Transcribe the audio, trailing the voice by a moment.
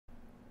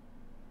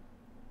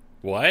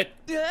What?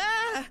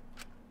 Ah!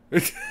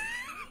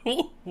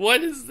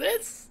 What is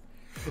this?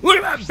 Look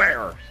at that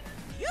bear!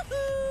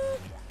 Yoo-hoo!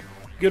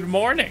 Good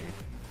morning.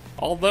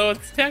 Although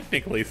it's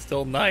technically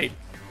still night.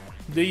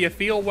 Do you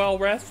feel well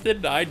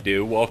rested? I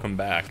do. Welcome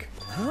back.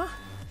 Huh?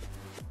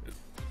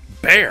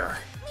 Bear!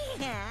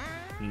 Yeah.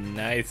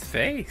 Nice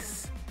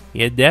face.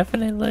 You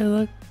definitely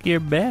look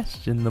your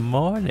best in the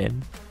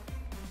morning.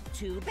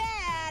 Too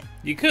bad.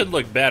 You could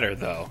look better,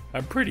 though.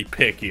 I'm pretty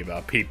picky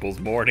about people's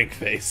morning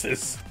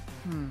faces.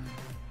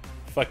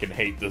 Fucking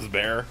hate this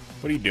bear.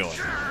 What are you doing?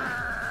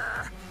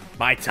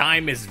 My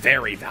time is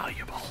very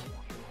valuable.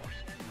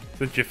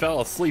 Since you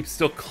fell asleep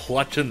still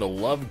clutching the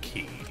love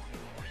key.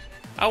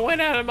 I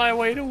went out of my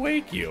way to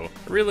wake you.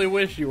 I really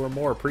wish you were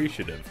more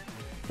appreciative.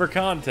 For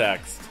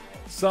context,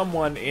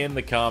 someone in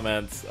the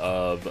comments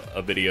of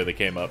a video that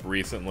came up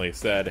recently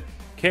said,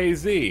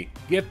 KZ,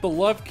 get the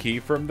love key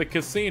from the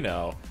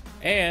casino,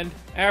 and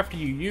after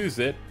you use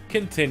it,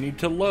 continue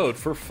to load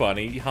for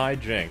funny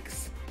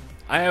hijinks.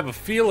 I have a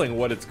feeling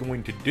what it's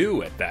going to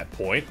do at that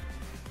point.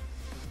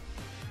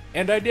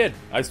 And I did.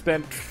 I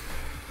spent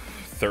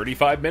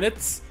 35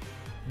 minutes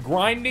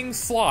grinding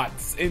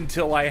slots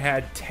until I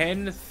had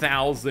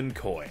 10,000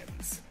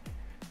 coins.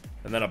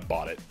 And then I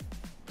bought it.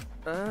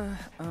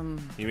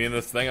 You mean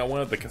this thing I won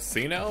at the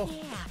casino?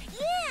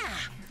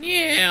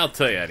 Yeah, I'll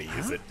tell you how to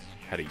use it.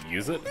 How to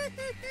use it?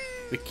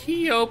 The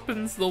key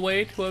opens the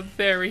way to a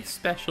very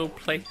special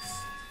place.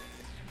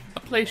 A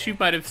place you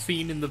might have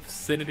seen in the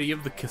vicinity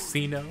of the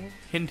casino.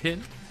 Hint,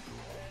 hint.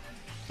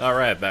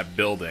 Alright, that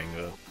building.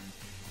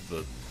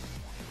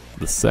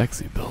 The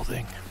sexy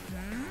building.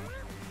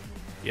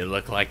 You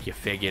look like you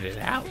figured it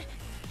out.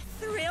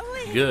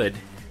 Thrilling. Good.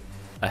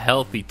 A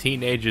healthy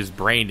teenager's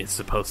brain is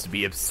supposed to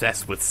be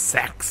obsessed with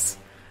sex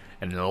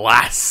and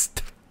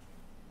lust.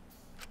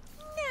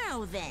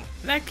 Now then.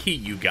 That key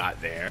you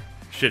got there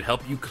should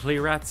help you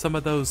clear out some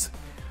of those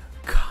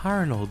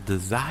carnal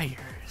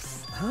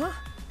desires. Huh?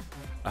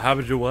 How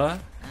about you what?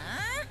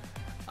 Huh?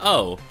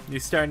 Oh, you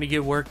starting to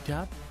get worked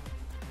up?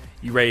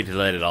 You ready to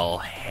let it all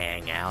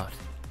hang out?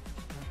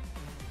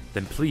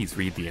 Then please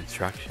read the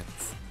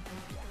instructions.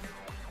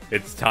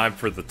 It's time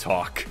for the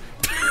talk.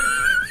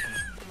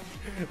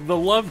 The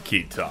love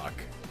key talk.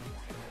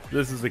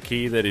 This is the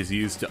key that is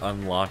used to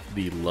unlock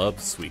the love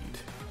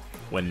suite.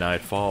 When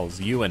night falls,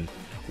 you and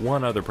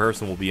one other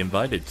person will be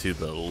invited to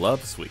the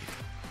love suite.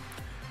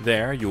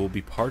 There, you will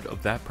be part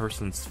of that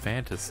person's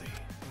fantasy.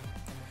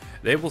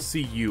 They will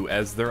see you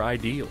as their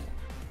ideal,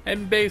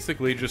 and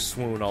basically just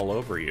swoon all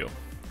over you.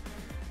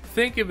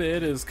 Think of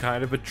it as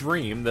kind of a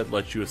dream that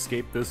lets you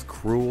escape this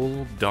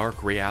cruel,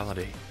 dark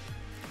reality.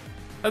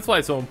 That's why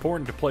it's so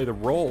important to play the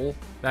role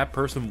that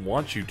person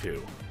wants you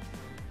to.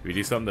 If you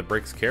do something that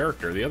breaks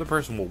character, the other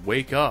person will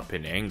wake up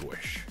in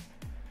anguish.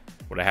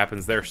 What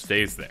happens there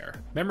stays there.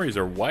 Memories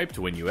are wiped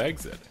when you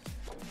exit.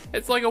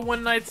 It's like a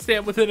one-night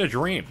stand within a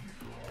dream.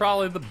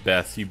 Probably the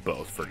best you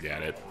both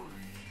forget it.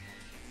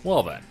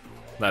 Well then,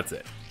 that's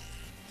it.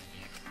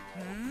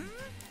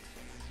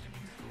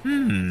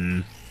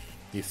 You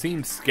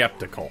seem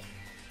skeptical.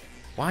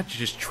 Why don't you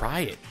just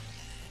try it?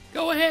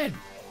 Go ahead.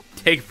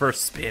 Take it for a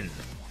spin.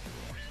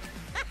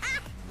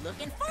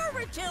 Looking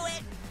forward to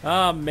it.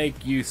 I'll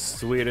make you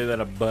sweeter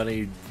than a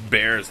bunny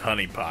bear's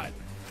honey pot.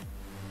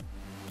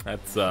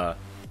 That's,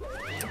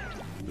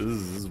 this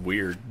is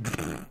weird.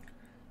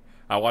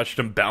 I watched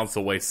him bounce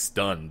away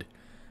stunned.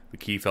 The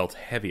key felt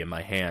heavy in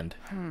my hand.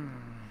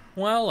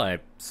 Well, I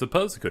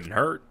suppose it couldn't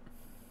hurt.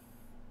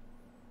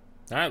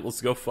 Alright, let's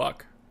go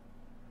fuck.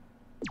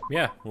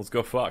 Yeah, let's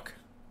go fuck.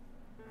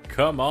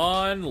 Come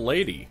on,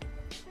 lady.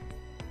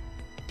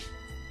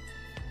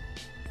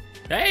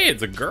 Hey,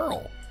 it's a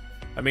girl.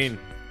 I mean,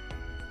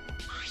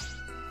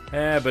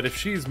 but if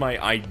she's my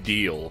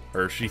ideal,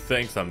 or if she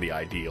thinks I'm the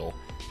ideal,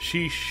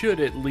 she should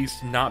at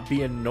least not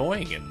be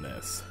annoying in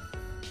this.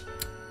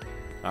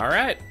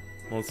 Alright,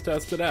 let's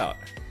test it out.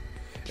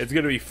 It's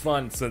gonna be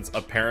fun since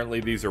apparently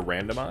these are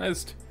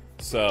randomized,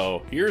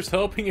 so here's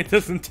hoping it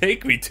doesn't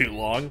take me too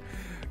long,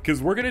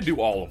 because we're gonna do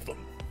all of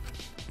them.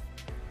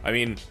 I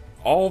mean,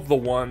 all of the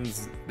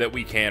ones that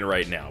we can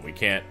right now. We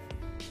can't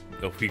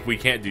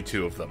do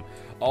two of them.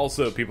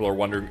 Also, people are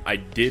wondering, I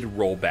did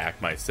roll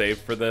back my save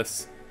for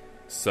this,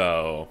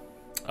 so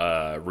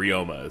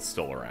Ryoma is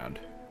still around.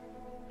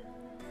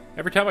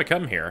 Every time I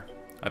come here,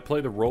 I play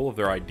the role of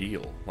their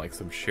ideal, like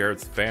some shared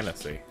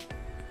fantasy.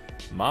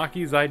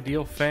 Maki's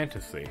ideal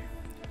fantasy.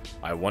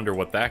 I wonder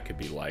what that could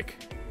be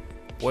like.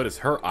 What is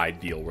her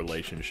ideal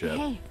relationship?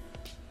 Hey.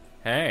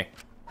 Hey.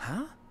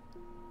 Huh?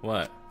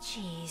 What?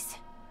 Jeez.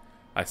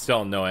 I still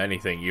don't know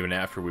anything even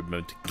after we've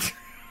been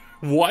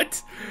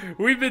What?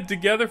 We've been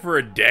together for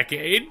a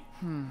decade?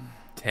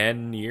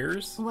 10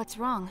 years? What's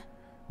wrong?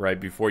 Right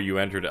before you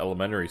entered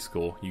elementary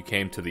school, you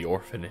came to the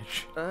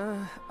orphanage.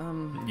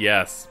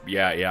 Yes.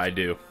 Yeah, I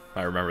do.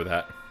 I remember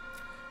that.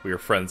 We were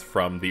friends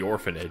from the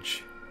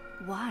orphanage.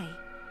 Why?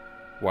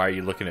 Why are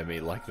you looking at me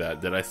like that?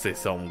 Did I say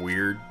something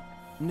weird?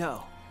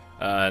 No.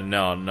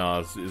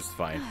 No, it's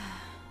fine.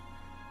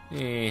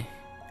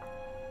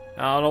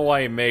 I don't know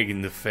why you're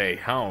making the face.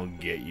 I don't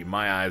get you.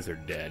 My eyes are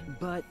dead.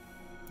 But...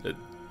 Do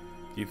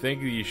you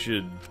think you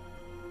should...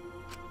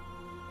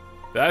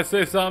 Did I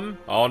say something?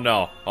 Oh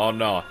no. Oh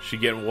no. She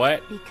getting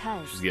wet?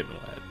 Because... She's getting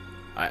wet.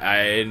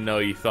 I didn't know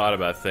you thought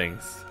about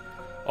things.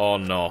 Oh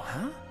no.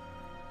 Huh?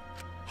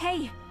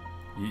 Hey!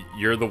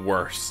 You're the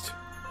worst.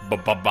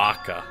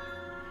 Babaka.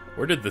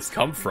 Where did this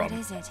come from? What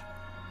is it?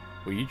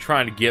 What are you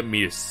trying to get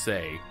me to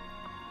say?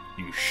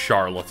 You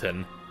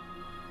charlatan.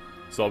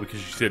 It's all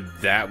because you said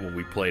that when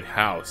we played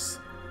house.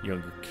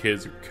 Younger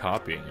kids are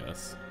copying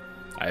us.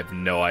 I have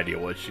no idea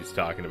what she's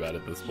talking about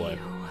at this point.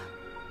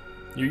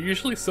 You're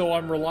usually so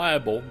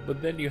unreliable,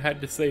 but then you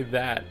had to say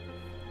that.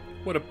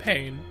 What a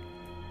pain.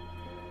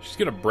 She's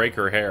gonna break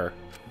her hair.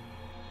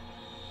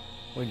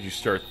 When did you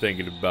start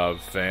thinking about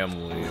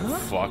family and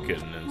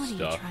fucking and What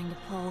stuff? are you trying to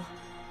pull?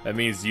 That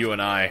means you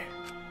and I.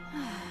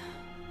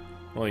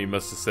 Well, you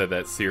must have said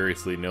that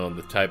seriously, knowing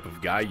the type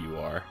of guy you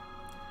are.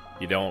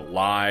 You don't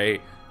lie.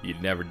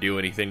 You'd never do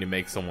anything to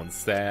make someone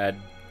sad.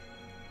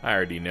 I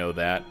already know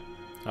that.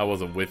 I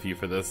wasn't with you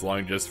for this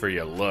long just for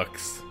your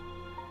looks.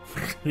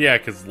 Yeah,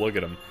 because look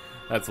at him.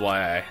 That's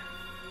why I...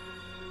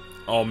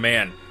 Oh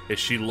man, is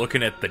she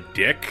looking at the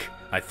dick?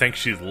 I think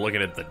she's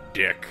looking at the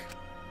dick.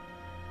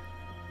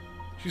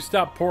 She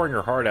stopped pouring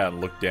her heart out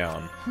and looked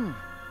down.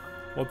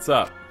 What's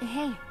up?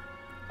 Hey.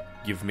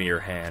 Give me your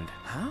hand.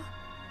 Huh?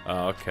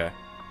 Oh, okay.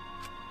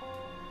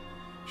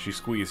 She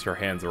squeezed her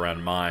hands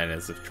around mine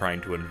as if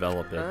trying to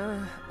envelop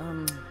it.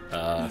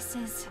 This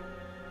is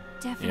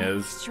definitely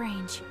yes.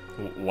 strange.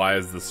 Why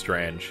is this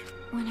strange?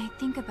 When I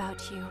think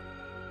about you,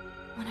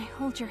 when I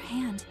hold your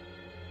hand,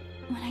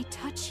 when I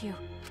touch you,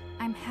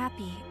 I'm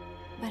happy,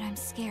 but I'm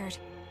scared.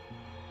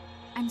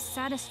 I'm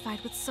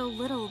satisfied with so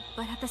little,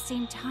 but at the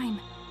same time,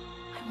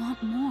 I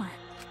want more.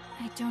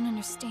 I don't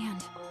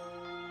understand.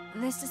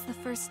 This is the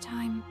first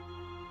time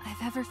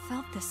I've ever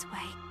felt this way.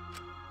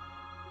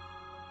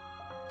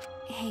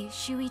 Hey,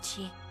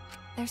 Shuichi,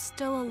 there's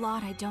still a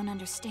lot I don't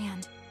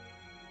understand.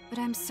 But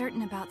I'm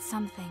certain about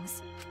some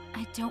things.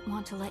 I don't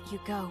want to let you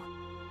go.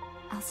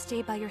 I'll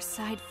stay by your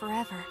side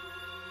forever,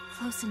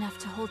 close enough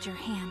to hold your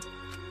hand.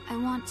 I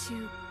want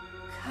to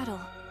cuddle,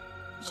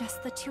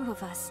 just the two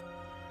of us.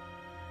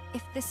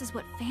 If this is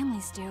what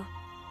families do,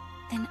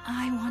 then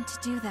I want to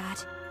do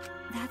that.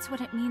 That's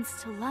what it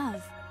means to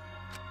love.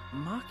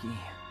 Maki.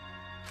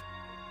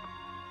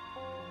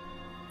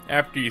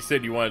 After you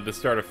said you wanted to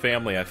start a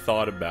family, I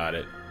thought about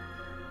it.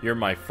 You're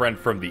my friend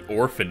from the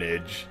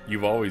orphanage.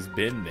 You've always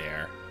been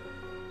there.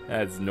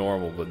 That's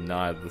normal, but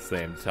not at the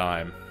same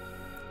time.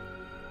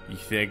 You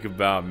think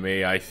about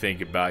me, I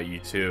think about you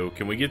too.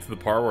 Can we get to the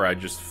part where I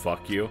just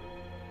fuck you?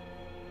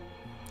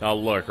 Oh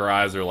look, her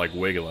eyes are like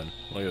wiggling.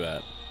 Look at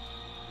that.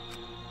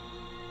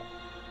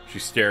 She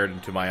stared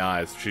into my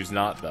eyes. She's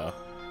not, though.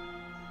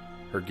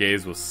 Her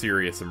gaze was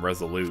serious and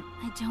resolute.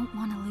 I don't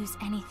want to lose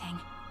anything.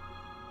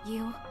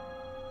 You,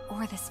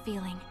 or this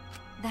feeling.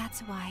 That's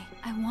why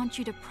I want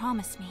you to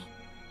promise me.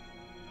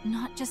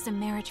 Not just a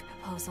marriage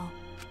proposal,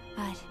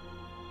 but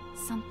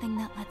something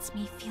that lets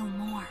me feel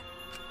more.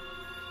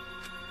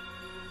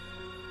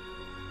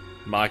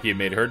 Maki had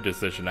made her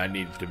decision. I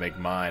needed to make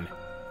mine.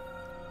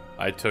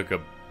 I took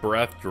a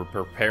breath to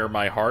prepare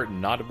my heart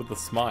and nodded with a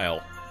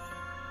smile.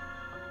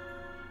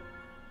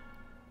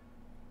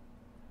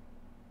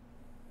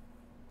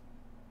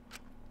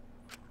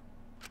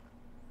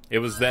 It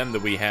was then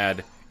that we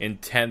had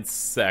intense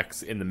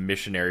sex in the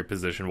missionary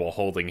position while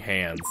holding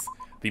hands.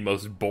 The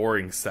most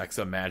boring sex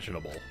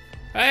imaginable.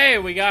 Hey,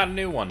 we got a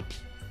new one.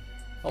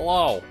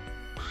 Hello.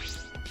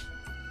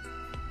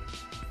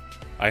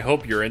 I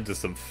hope you're into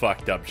some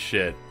fucked up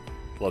shit.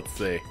 Let's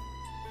see.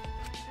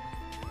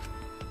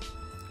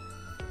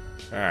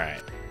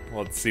 Alright,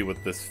 let's see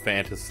what this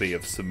fantasy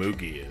of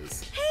Samugi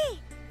is. Hey!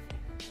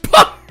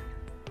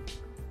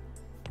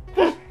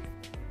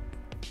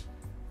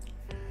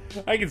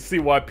 I can see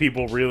why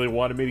people really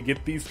wanted me to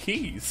get these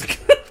keys.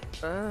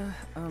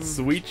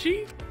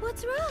 Sweetie?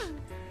 What's wrong?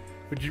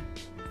 Would you...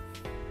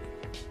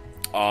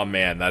 Oh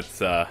man,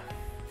 that's,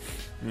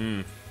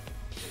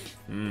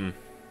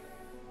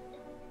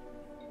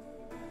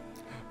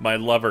 My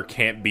lover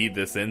can't be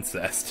this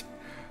incest.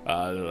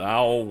 I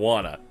don't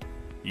wanna.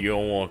 You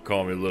don't wanna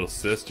call me little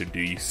sister, do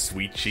you,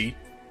 Sweetie?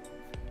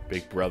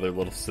 Big brother,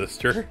 little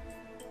sister?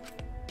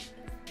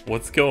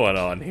 What's going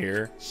on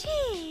here?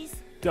 Jeez.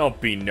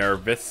 Don't be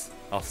nervous.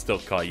 I'll still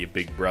call you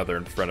big brother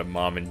in front of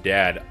mom and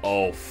dad.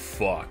 Oh,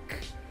 fuck.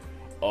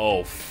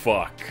 Oh,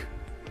 fuck.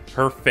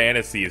 Her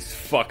fantasy is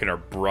fucking her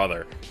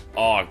brother.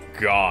 Oh,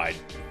 God.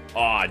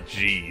 Oh,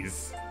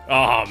 jeez.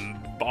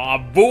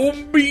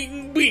 Boom,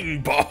 bing,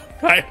 bing, bong.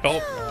 I don't know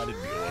how to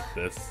deal with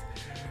this.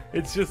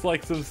 It's just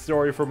like some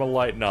story from a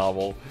light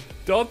novel.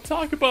 Don't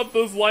talk about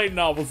those light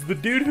novels. The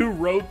dude who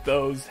wrote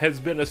those has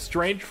been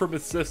estranged from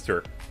his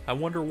sister. I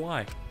wonder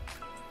why.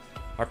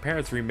 Our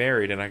parents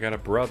remarried and I got a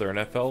brother and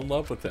I fell in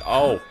love with him.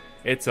 Oh,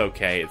 it's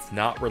okay. It's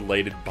not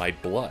related by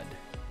blood.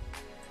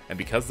 And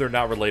because they're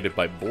not related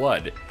by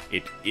blood,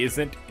 it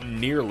isn't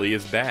nearly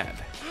as bad.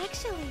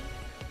 Actually,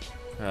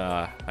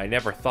 I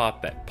never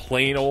thought that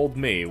plain old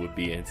me would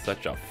be in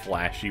such a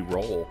flashy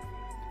role.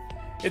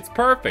 It's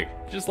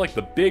perfect, just like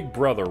the big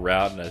brother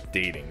route in a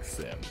dating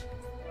sim.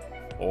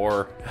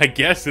 Or, I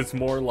guess it's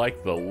more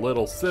like the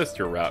little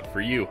sister route for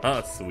you,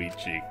 huh, sweet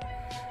cheek?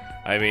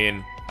 I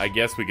mean, I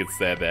guess we could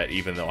say that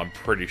even though I'm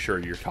pretty sure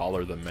you're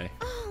taller than me.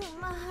 Oh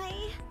my.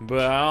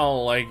 But I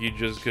don't like you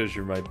just because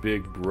you're my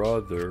big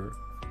brother.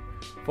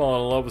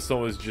 Falling in love with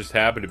someone who's just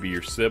happened to be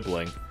your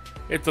sibling.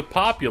 It's a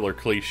popular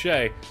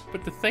cliche,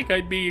 but to think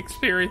I'd be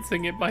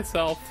experiencing it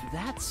myself.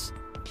 That's...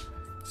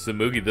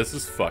 Samugi, this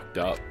is fucked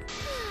up.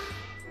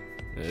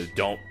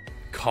 Don't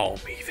call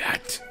me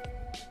that.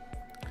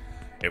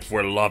 If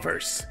we're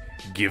lovers,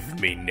 give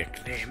me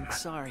nickname.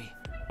 Sorry.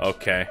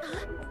 Okay.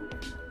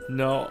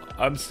 No,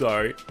 I'm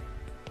sorry.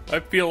 I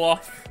feel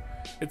off.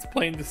 It's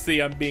plain to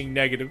see I'm being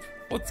negative.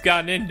 What's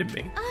gotten into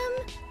me?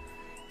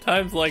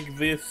 Times like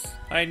this,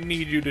 I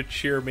need you to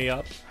cheer me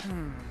up.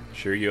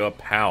 Cheer you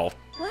up how?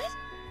 What?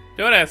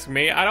 Don't ask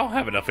me, I don't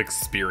have enough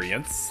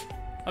experience.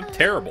 I'm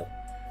terrible.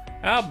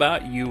 How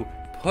about you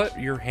put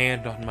your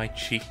hand on my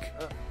cheek?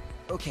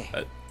 Okay.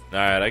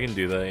 Alright, I can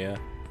do that, yeah.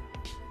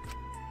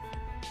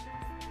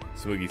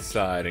 Swiggy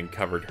sighed and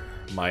covered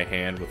my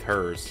hand with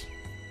hers.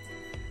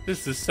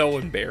 This is so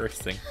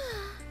embarrassing.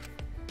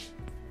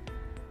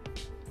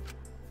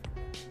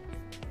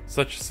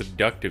 Such a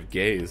seductive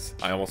gaze.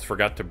 I almost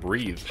forgot to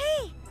breathe.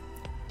 Hey!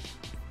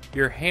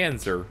 Your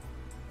hands are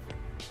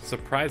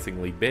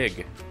surprisingly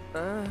big.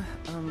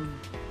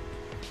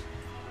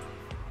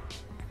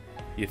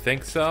 You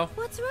think so?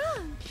 What's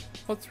wrong?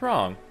 What's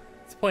wrong?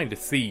 It's plain to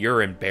see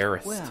you're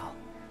embarrassed. Well...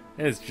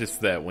 It's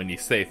just that when you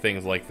say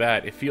things like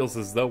that, it feels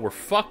as though we're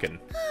fucking.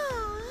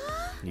 Aww.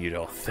 You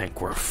don't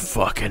think we're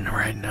fucking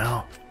right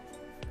now?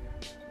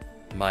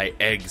 My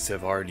eggs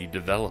have already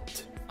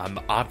developed. I'm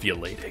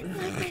ovulating.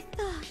 Like I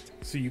thought.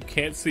 So you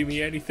can't see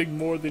me anything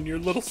more than your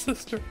little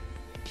sister?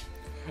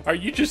 Are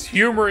you just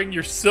humoring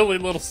your silly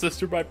little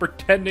sister by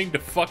pretending to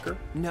fuck her?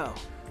 No.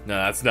 No,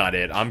 that's not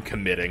it. I'm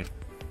committing.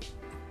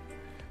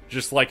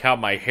 Just like how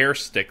my hair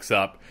sticks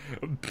up.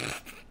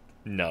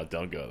 No,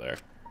 don't go there.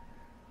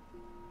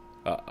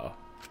 Uh-oh.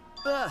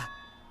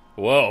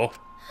 Whoa.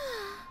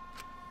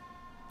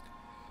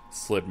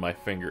 Slid my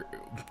finger.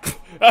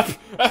 Can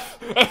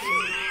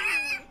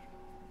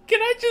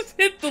I just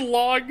hit the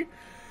log?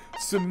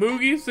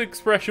 Samugi's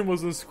expression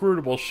was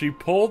inscrutable. She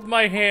pulled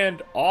my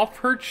hand off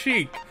her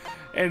cheek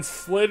and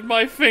slid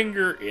my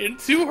finger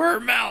into her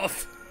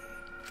mouth.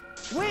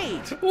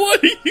 Wait!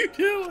 What are you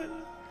doing?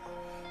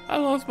 I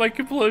lost my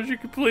composure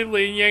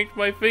completely and yanked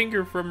my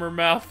finger from her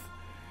mouth.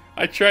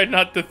 I tried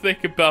not to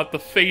think about the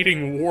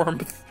fading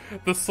warmth,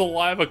 the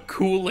saliva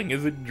cooling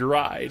as it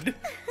dried.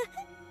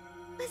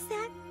 Was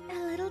that a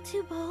little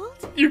too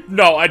bold?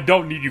 No, I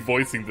don't need you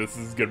voicing this.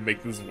 This is gonna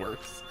make this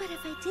worse. But if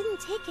I didn't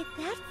take it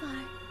that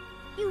far,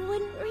 you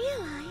wouldn't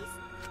realize.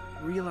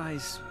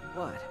 Realize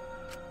what?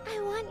 I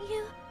want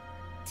you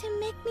to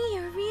make me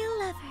your real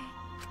lover.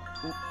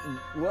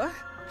 What?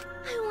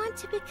 I want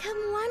to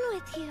become one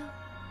with you.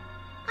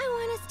 I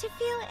want us to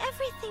feel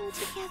everything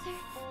together.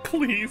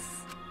 Please,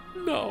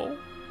 no.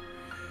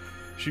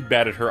 She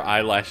batted her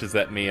eyelashes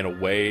at me in a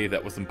way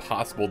that was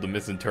impossible to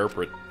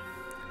misinterpret.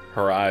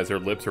 Her eyes, her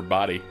lips, her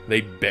body,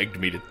 they begged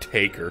me to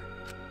take her.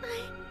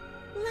 I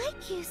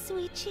like you,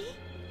 Sweetie.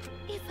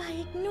 If I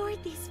ignored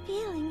these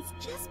feelings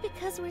just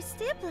because we're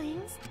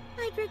siblings,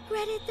 I'd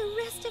regret it the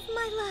rest of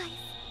my life.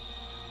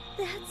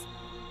 That's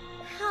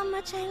how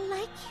much I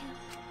like you.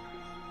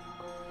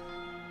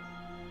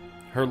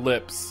 Her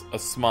lips, a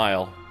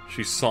smile.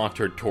 She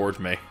sauntered toward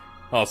me.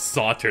 Oh,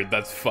 sauntered,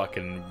 that's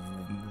fucking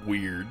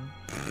weird.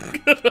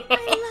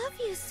 I love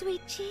you,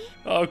 Sweetie.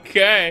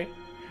 Okay.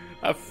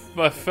 I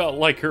felt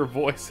like her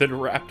voice had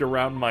wrapped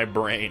around my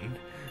brain,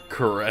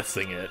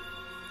 caressing it.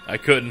 I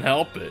couldn't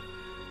help it.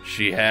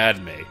 She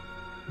had me.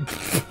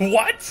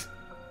 What?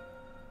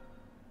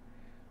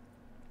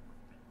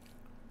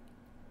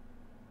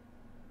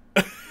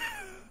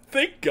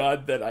 Thank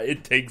God that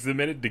it takes a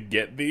minute to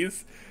get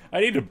these.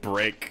 I need a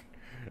break.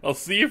 I'll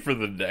see you for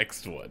the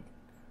next one.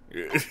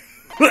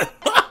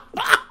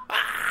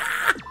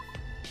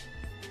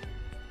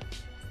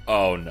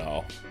 Oh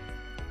no.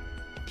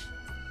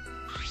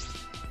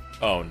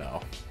 Oh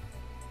no.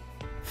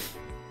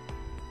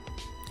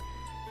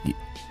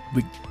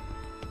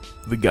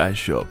 The guys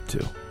show up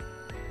too.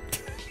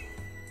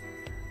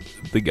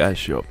 The guys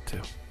show up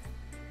too.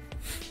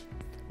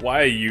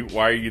 Why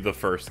are you the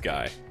first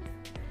guy?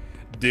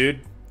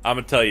 Dude, I'm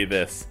gonna tell you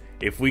this.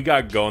 If we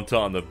got Gonta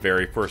on the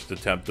very first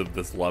attempt of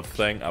this love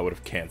thing, I would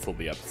have canceled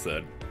the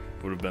episode.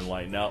 Would have been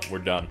like, no, we're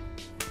done.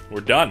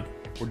 We're done.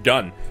 We're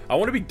done. I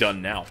want to be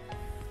done now.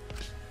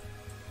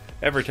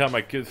 Every time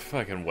I get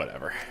fucking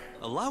whatever.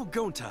 Allow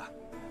Gonta.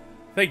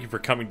 Thank you for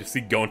coming to see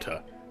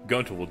Gonta.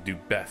 Gonta will do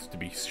best to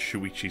be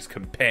Shuichi's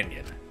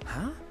companion.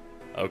 Huh?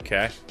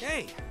 Okay.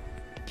 Hey!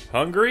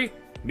 Hungry?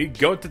 Need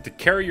Gonta to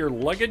carry your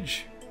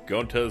luggage?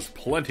 Gonta's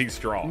plenty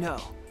strong.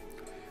 No.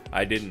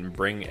 I didn't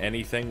bring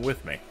anything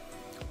with me.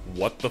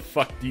 What the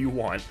fuck do you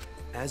want?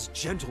 As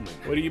gentlemen.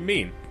 What do you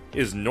mean? It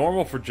is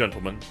normal for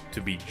gentlemen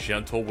to be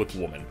gentle with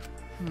women.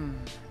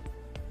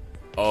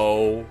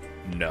 Oh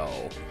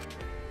no.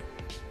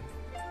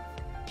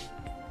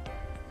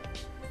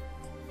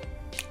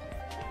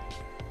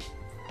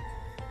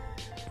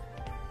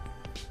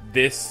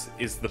 This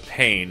is the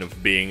pain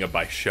of being a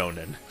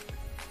Bishonen.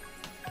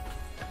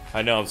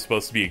 I know I'm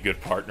supposed to be a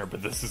good partner,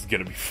 but this is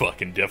gonna be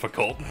fucking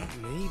difficult.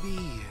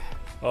 Maybe.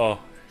 Oh.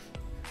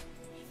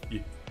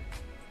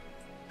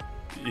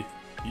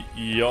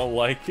 Y'all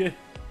like it?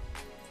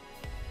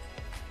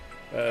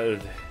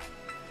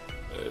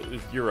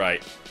 You're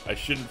right. I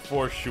shouldn't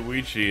force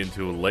Shuichi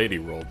into a lady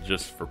role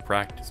just for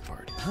practice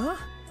party. Huh?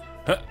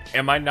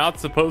 Am I not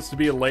supposed to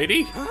be a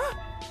lady? Huh?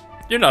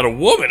 You're not a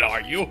woman,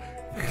 are you?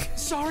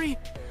 Sorry.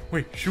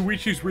 Wait,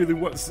 Shuichi's really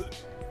was...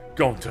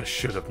 Gonta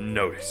should have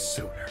noticed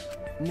sooner.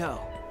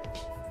 No.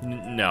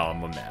 No,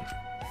 I'm a man.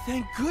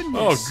 Thank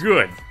goodness. Oh,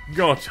 good.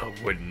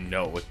 Gonta wouldn't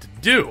know what to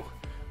do.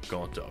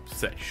 Gonta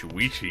upset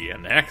Shuichi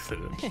in an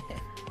accident.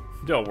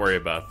 Don't worry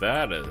about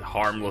that. A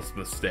harmless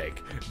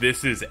mistake.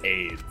 This is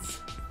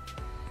AIDS.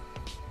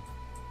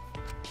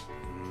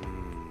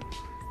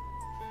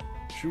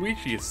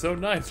 Shuichi is so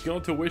nice.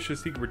 Gonta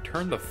wishes he could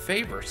return the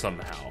favor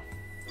somehow.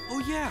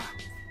 Oh, yeah.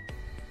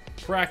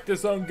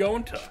 Practice on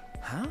Gonta.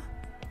 Huh?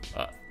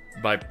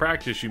 By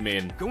practice, you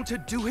mean Going to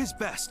do his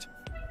best.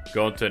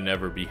 Gonta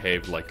never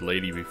behaved like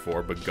lady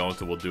before, but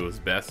Gonta will do his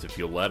best if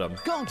you'll let him.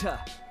 Gonta!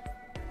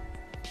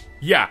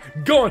 Yeah,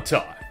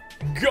 Gonta!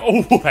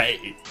 Go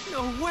away!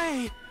 No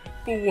way!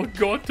 But what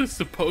Gonta's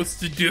supposed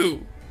to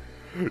do?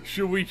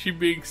 Shuichi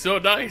being so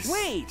nice.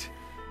 Wait!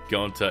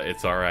 Gonta,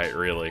 it's alright,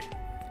 really.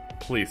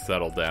 Please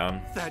settle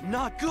down. That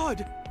not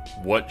good!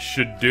 What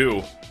should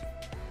do?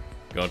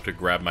 Gonta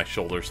grabbed my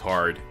shoulders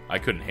hard. I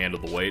couldn't handle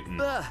the weight,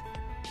 and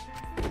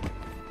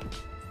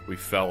we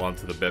fell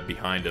onto the bed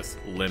behind us,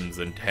 limbs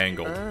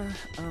entangled.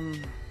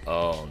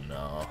 Oh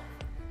no.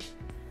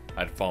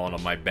 I'd fallen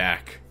on my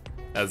back,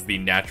 as the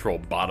natural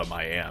bottom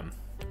I am,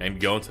 and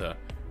Gonta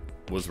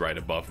was right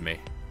above me,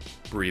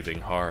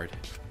 breathing hard.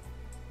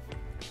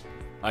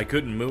 I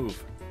couldn't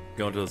move.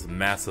 Gonta's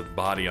massive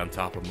body on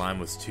top of mine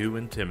was too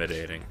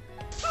intimidating.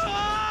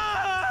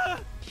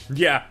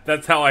 Yeah,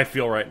 that's how I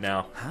feel right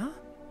now. Huh?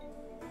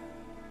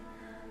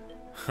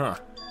 Huh.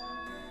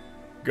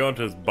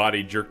 Gonta's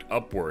body jerked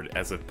upward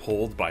as if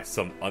pulled by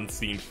some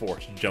unseen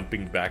force,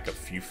 jumping back a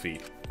few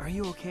feet. Are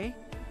you okay?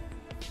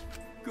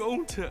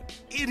 Gonta,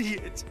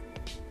 idiot!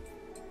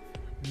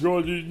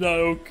 Gonta's not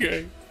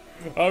okay.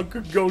 How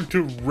could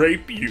Gonta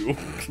rape you?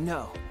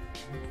 No.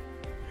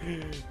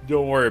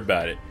 Don't worry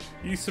about it.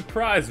 You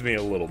surprised me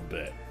a little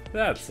bit.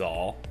 That's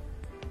all.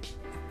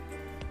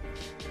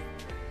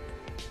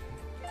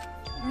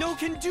 No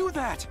can do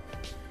that!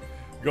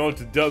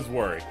 Gonta does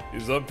worry.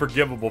 It is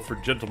unforgivable for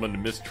gentlemen to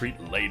mistreat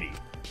lady.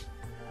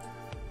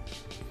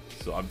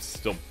 So I'm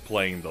still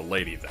playing the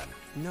lady then.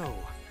 No.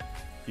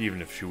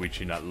 Even if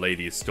Shuichi not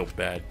lady is still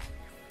bad.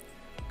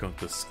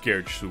 Gonta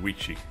scared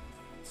Shuichi.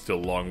 Still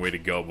a long way to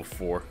go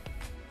before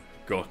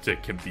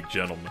Gonta can be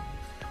gentleman.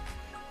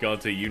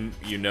 Gonta,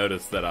 you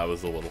noticed that I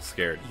was a little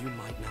scared. You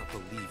might not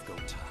believe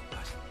Gonta,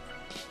 but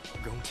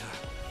Gonta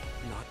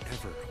not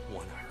ever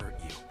want to hurt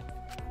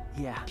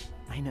you. Yeah,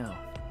 I know.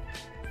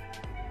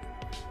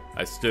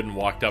 I stood and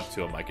walked up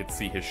to him. I could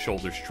see his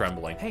shoulders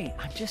trembling. Hey,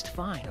 I'm just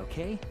fine,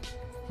 okay?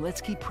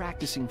 Let's keep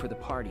practicing for the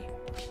party.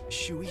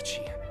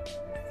 Shuichi,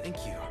 thank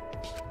you.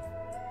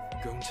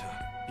 Gonta,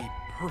 a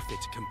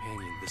perfect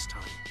companion this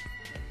time.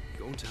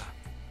 Gonta,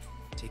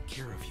 take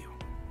care of you.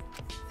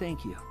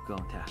 Thank you,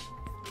 Gonta.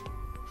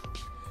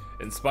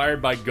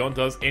 Inspired by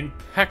Gonta's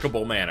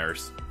impeccable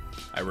manners,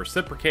 I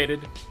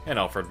reciprocated and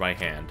offered my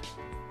hand.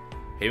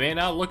 He may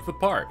not look the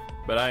part,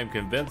 but I am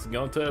convinced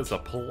Gonta is a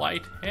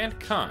polite and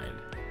kind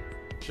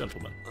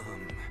gentleman.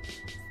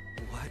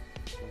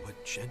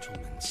 What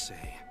gentlemen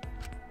say?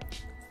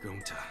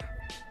 Gonta,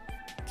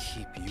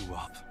 keep you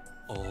up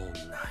all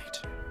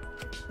night.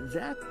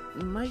 That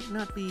might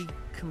not be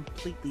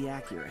completely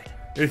accurate.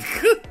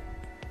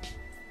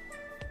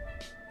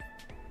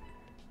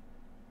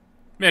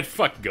 Man,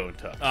 fuck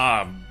Gonta.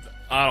 I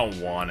don't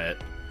want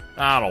it.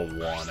 I don't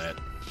want it.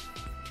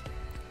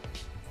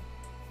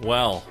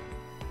 Well,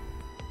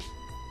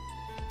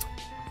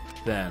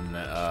 then,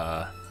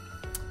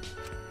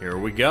 here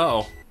we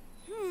go.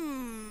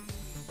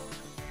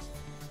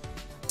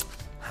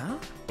 Huh?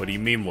 What do you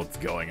mean, what's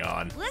going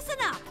on? Listen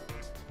up!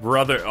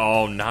 Brother,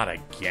 oh, not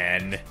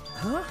again.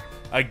 Huh?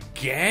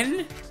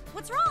 Again?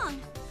 What's wrong?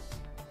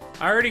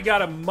 I already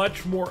got a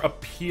much more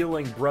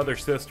appealing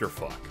brother-sister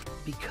fuck.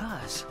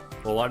 Because...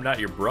 Well, I'm not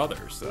your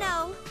brother, so...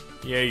 No.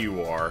 Yeah,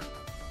 you are.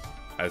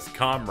 As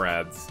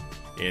comrades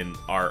in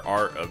our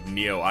art of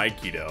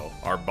Neo-Aikido,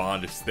 our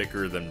bond is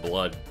thicker than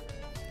blood.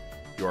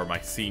 You are my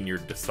senior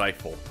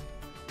disciple.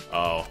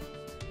 Oh.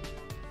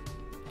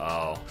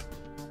 Oh.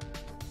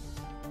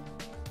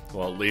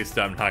 Well, at least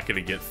I'm not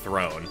gonna get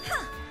thrown.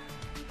 Huh.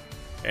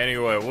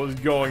 Anyway, what's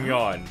going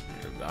on?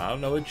 I don't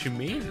know what you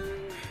mean.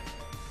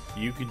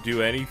 You can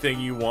do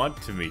anything you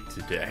want to me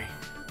today.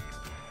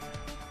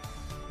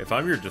 If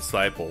I'm your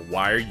disciple,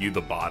 why are you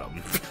the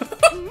bottom?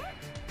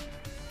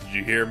 Did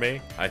you hear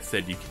me? I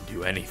said you can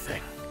do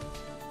anything.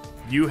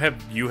 You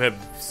have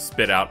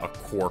spit out a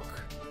cork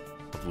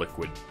of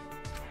liquid.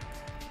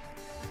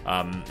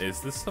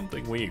 Is this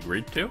something we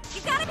agreed to?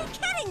 You gotta be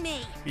kidding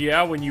me!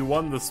 Yeah, when you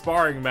won the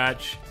sparring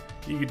match,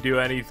 you could do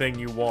anything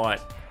you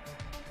want.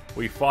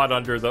 We fought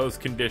under those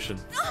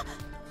conditions.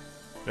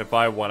 If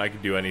I won, I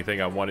could do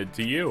anything I wanted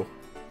to you.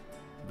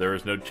 There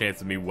is no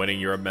chance of me winning.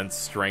 Your immense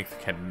strength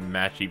can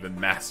match even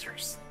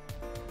masters.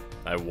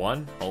 I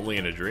won? Only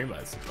in a dream,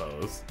 I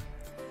suppose.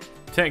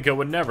 Tenko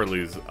would never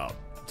lose up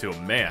to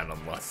a man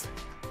unless...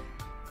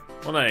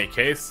 Well, in any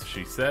case,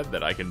 she said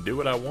that I can do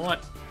what I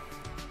want.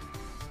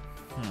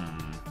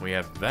 We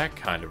have that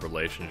kind of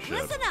relationship.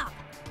 Listen up!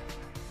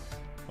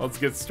 Let's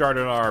get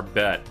started on our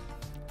bet.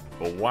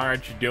 But why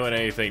aren't you doing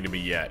anything to me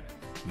yet?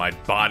 My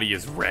body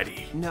is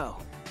ready. No.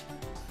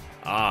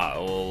 Ah,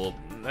 well,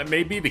 that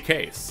may be the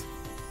case.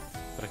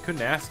 But I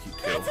couldn't ask you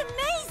to. That's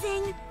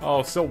amazing!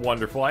 Oh, so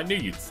wonderful. I knew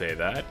you'd say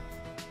that.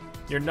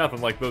 You're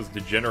nothing like those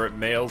degenerate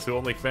males who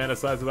only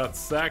fantasize about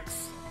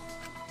sex.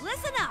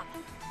 Listen up!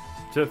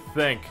 To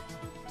think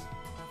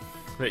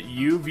that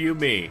you view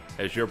me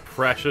as your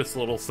precious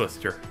little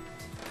sister.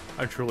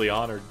 I'm truly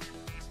honored.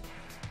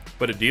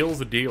 But a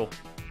deal's a deal.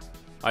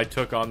 I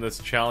took on this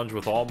challenge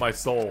with all my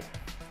soul.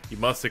 You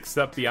must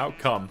accept the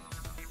outcome.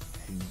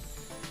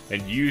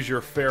 And use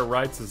your fair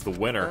rights as the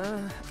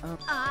winner.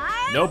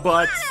 No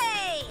buts.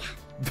 Ready!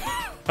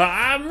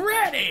 I'm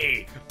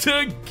ready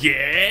to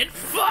get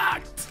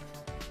fucked!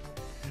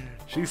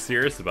 She's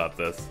serious about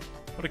this.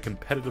 What a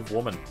competitive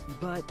woman.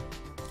 But...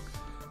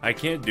 I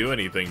can't do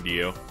anything to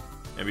you.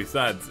 And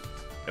besides,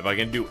 if I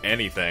can do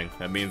anything,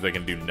 that means I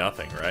can do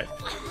nothing, right?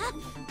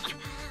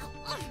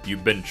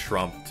 You've been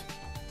trumped.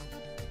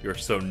 You're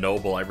so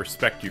noble, I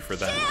respect you for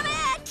that.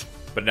 Damn it!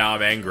 But now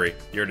I'm angry.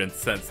 You're an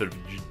insensitive,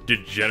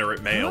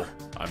 degenerate male.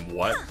 I'm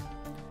what?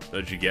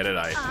 Don't you get it?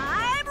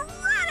 I'm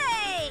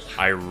ready!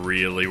 I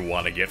really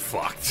want to get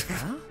fucked.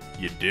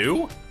 You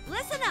do?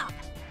 Listen up!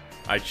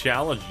 I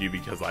challenged you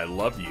because I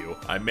love you.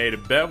 I made a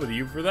bet with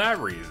you for that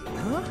reason.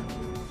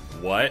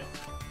 What?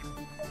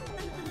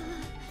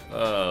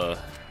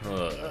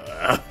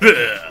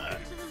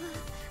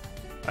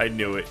 I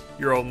knew it.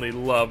 Your only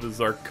love is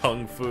our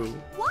kung fu.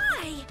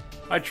 Why?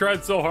 I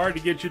tried so hard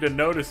to get you to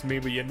notice me,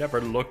 but you never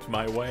looked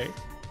my way.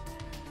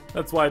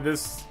 That's why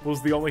this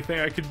was the only thing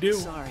I could do.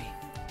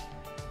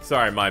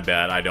 Sorry, my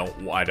bad. I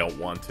don't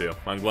want to.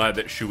 I'm glad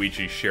that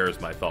Shuichi shares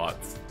my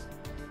thoughts.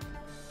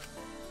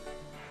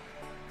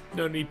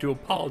 No need to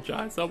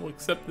apologize. I will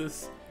accept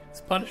this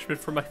as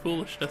punishment for my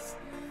foolishness.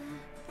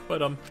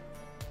 But,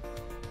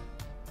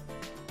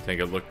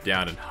 Tenga looked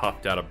down and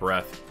huffed out a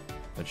breath,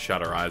 then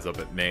shot her eyes up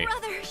at me.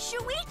 Brother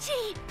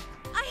Shuichi!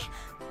 I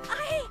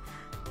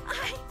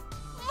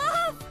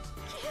love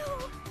you!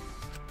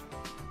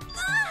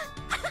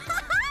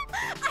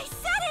 I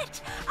said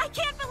it! I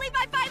can't believe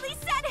I finally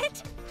said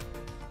it!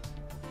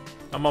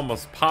 I'm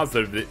almost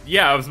positive that...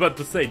 Yeah, I was about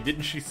to say,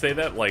 didn't she say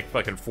that like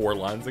fucking 4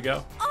 lines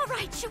ago?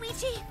 Alright,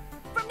 Shuichi!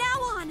 From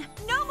now on,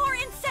 no more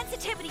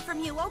insensitivity from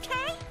you,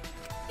 okay?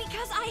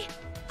 Because I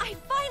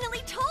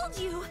finally told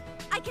you!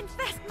 I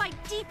confessed my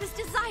deepest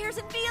desires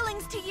and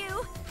feelings to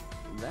you!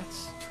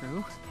 That's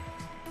true.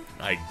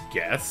 I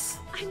guess.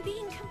 I'm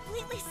being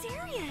completely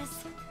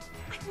serious.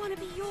 I want to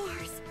be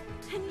yours,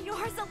 and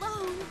yours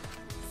alone.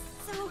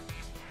 So,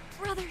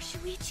 Brother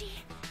Shuichi,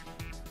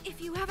 if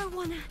you ever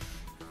wanna,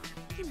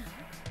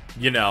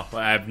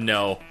 I have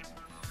no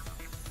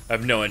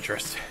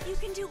interest. you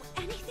can do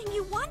anything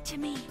you want to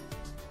me.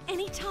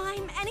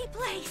 Anytime, any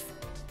place.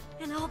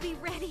 And I'll be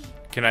ready.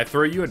 Can I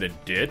throw you in a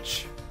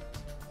ditch?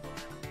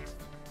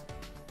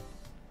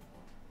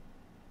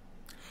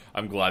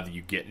 I'm glad that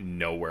you get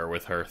nowhere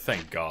with her.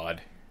 Thank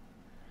God.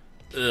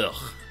 Ugh.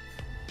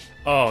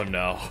 Oh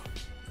no.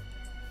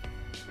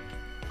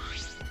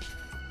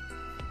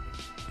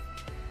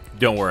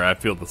 Don't worry, I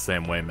feel the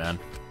same way, man.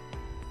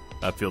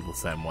 I feel the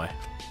same way.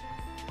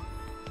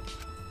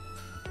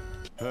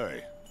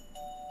 Hey.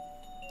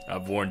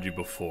 I've warned you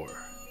before,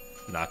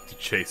 not to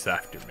chase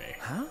after me.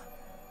 Huh?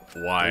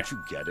 Why? Don't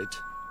you get it?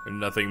 You're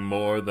nothing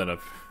more than a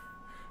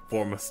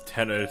form of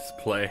tennis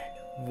play.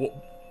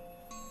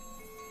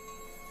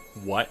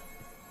 What?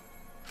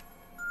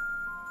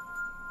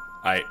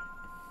 I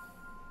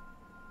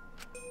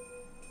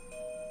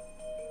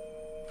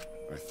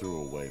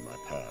threw away my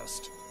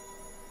past.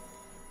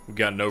 We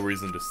got no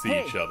reason to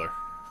see each other.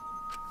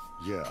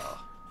 Yeah.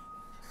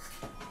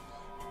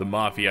 The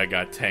mafia I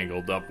got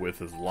tangled up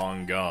with is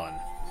long gone.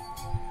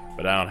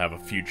 But I don't have a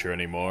future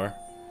anymore.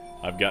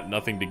 I've got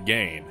nothing to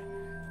gain.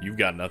 You've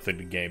got nothing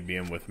to gain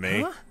being with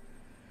me. Huh?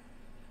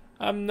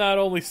 I'm not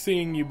only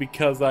seeing you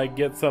because I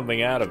get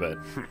something out of it.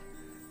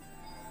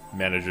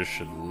 Managers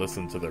should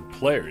listen to their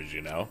players,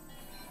 you know.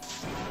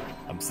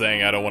 I'm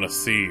saying I don't want to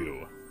see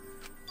you.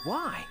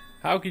 Why?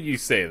 How could you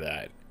say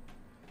that?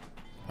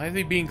 Why is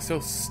he being so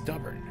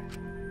stubborn?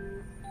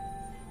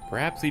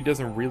 Perhaps he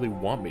doesn't really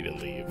want me to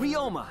leave.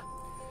 Ryoma!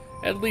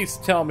 At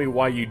least tell me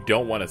why you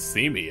don't want to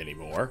see me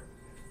anymore.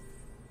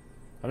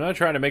 I'm not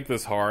trying to make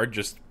this hard,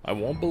 just I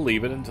won't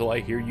believe it until I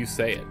hear you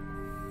say it.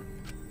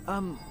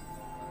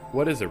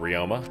 What is it,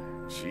 Ryoma?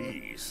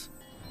 Jeez.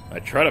 I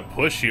try to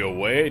push you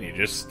away and you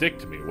just stick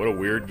to me. What a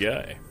weird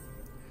guy.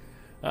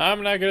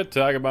 I'm not gonna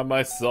talk about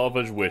my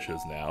selfish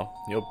wishes now.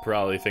 You'll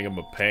probably think I'm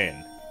a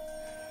pain.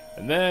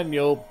 And then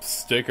you'll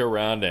stick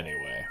around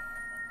anyway.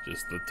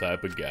 Just the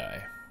type of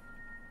guy.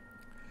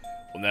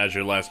 Well, now's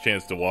your last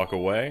chance to walk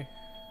away.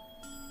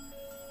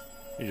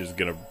 You're just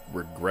gonna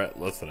regret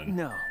listening.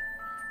 No.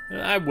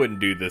 I wouldn't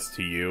do this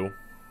to you.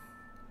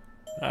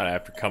 Not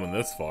after coming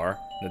this far.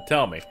 Now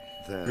tell me.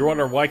 Then... You're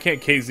wondering why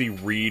can't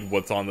KZ read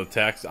what's on the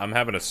text? I'm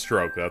having a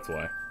stroke, that's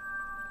why.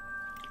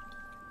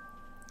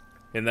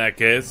 In that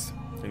case,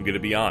 I'm gonna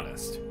be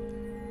honest.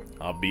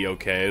 I'll be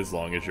okay as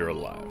long as you're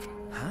alive.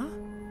 Huh?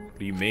 What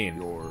do you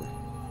mean?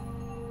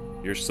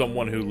 You're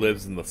someone who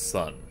lives in the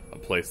sun, a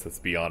place that's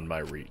beyond my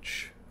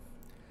reach.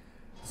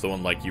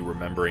 Someone like you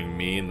remembering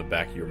me in the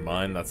back of your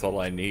mind, that's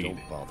all I need.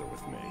 Don't bother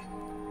with me.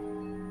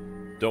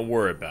 Don't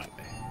worry about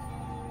me.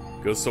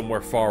 Go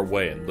somewhere far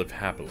away and live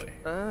happily.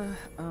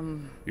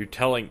 You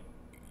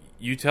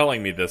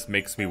telling me this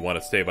makes me want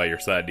to stay by your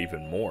side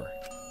even more.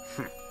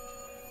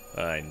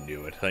 I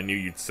knew it. I knew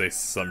you'd say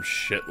some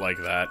shit like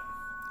that.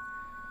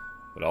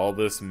 But all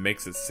this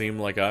makes it seem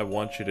like I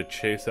want you to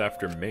chase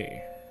after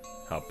me.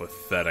 How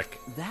pathetic.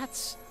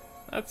 That's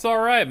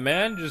alright,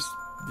 man. Just,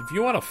 if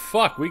you want to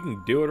fuck, we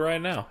can do it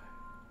right now.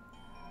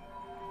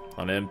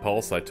 On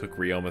impulse, I took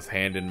Ryoma's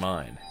hand in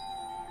mine.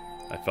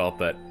 I felt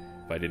that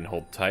if I didn't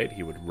hold tight,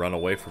 he would run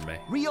away from me.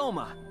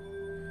 Ryoma!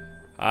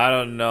 I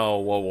don't know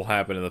what will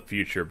happen in the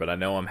future, but I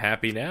know I'm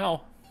happy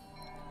now.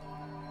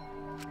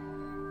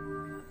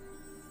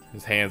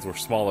 His hands were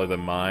smaller than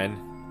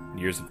mine.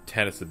 Years of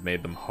tennis had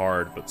made them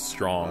hard but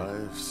strong.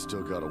 I've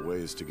still got a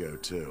ways to go,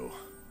 too.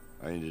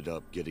 I ended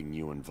up getting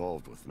you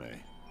involved with me.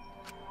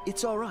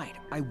 It's alright.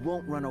 I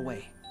won't run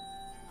away.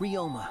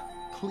 Ryoma,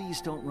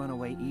 please don't run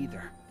away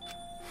either.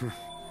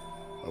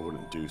 I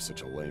wouldn't do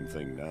such a lame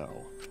thing now.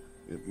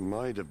 It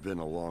might have been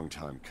a long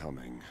time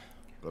coming,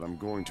 but I'm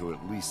going to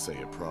at least say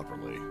it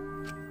properly.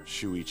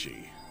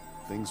 Shuichi,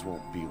 things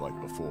won't be like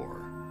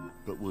before,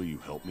 but will you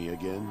help me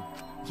again?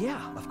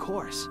 Yeah, of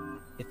course.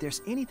 If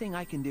there's anything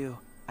I can do,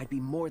 I'd be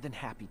more than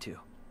happy to.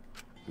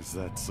 Is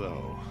that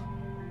so?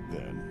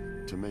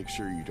 Then, to make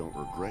sure you don't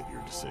regret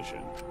your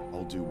decision,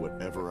 I'll do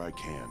whatever I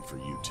can for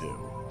you too.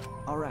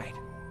 Alright,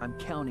 I'm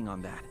counting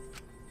on that.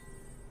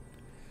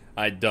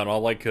 I'd done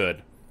all I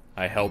could.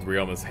 I held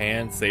Ryoma's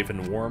hand, safe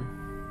and warm.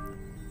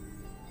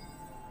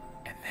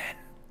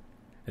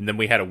 And then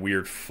we had a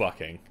weird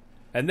fucking.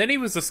 And then he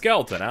was a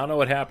skeleton. I don't know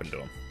what happened to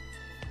him.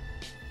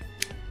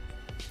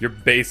 You're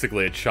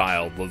basically a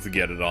child. Let's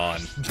get it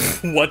on.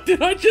 What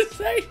did I just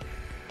say?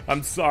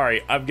 I'm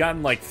sorry. I've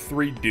gotten like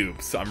 3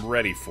 dupes. I'm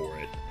ready for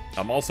it.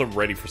 I'm also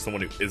ready for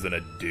someone who isn't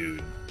a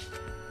dude.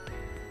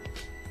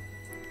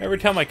 Every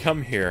time I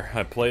come here,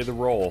 I play the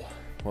role.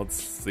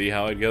 Let's see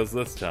how it goes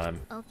this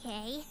time.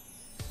 Okay.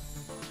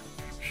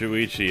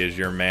 Shuichi, is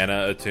your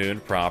mana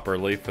attuned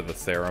properly for the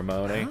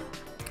ceremony? Huh?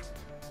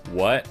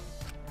 What?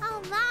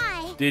 Oh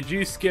my! Did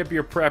you skip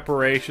your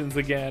preparations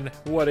again?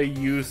 What a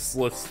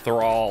useless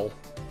thrall.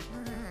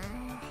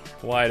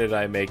 Why did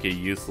I make a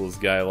useless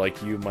guy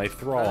like you my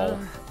thrall?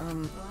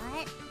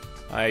 What?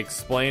 I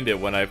explained it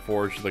when I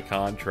forged the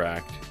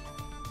contract.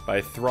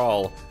 By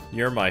thrall,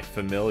 you're my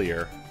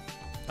familiar.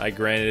 I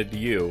granted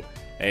you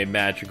a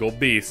magical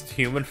beast,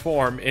 human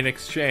form, in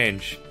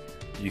exchange.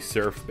 You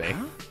served me.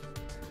 Huh?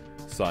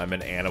 So I'm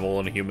an animal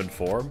in human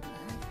form?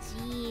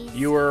 Jeez.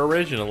 You were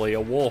originally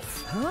a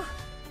wolf. Huh?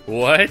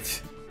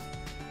 What?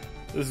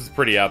 This is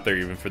pretty out there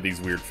even for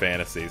these weird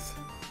fantasies.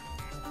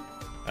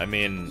 I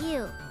mean...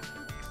 You.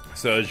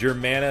 So is your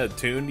mana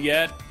attuned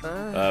yet?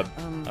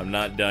 I'm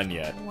not done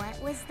yet.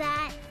 What was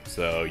that?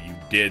 So you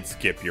did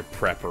skip your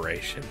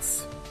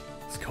preparations.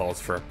 This calls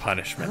for a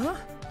punishment. Huh?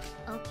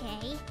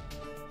 Okay.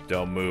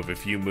 Don't move.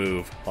 If you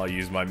move, I'll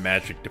use my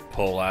magic to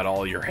pull out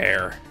all your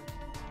hair.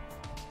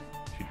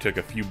 She took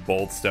a few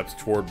bold steps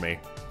toward me,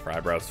 her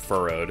eyebrows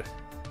furrowed.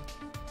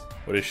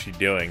 What is she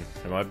doing?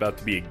 Am I about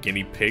to be a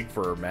guinea pig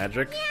for her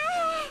magic?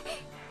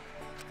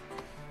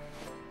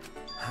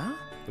 Huh?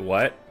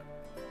 What?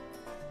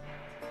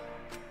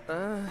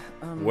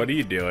 What are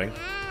you doing?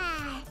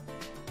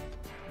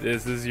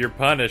 This is your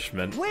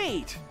punishment.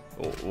 Wait!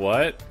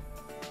 What?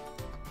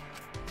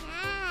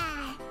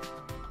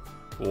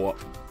 What?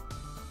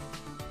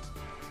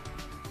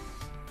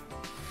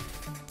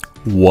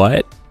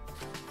 What?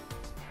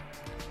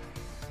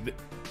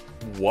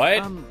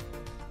 What?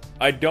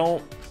 I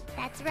don't...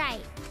 That's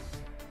right.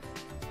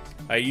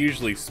 I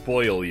usually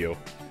spoil you,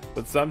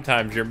 but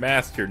sometimes your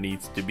master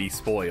needs to be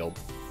spoiled.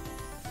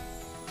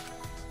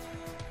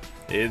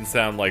 It didn't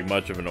sound like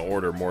much of an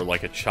order, more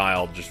like a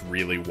child just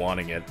really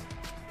wanting it.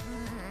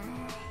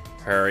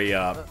 Hurry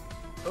up.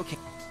 Okay.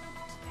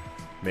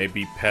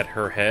 Maybe pet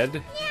her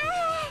head?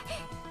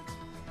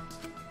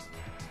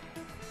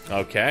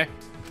 Okay.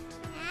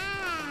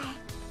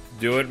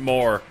 Do it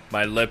more.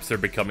 My lips are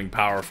becoming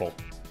powerful.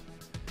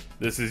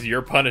 This is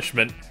your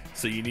punishment.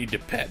 so you need to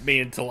pet me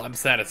until I'm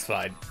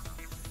satisfied.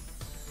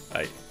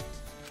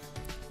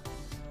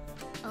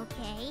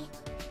 Okay.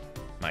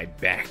 My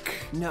back.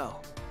 No.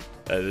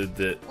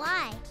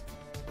 Why?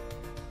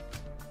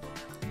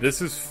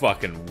 This is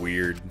fucking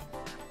weird.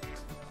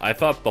 I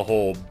thought the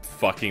whole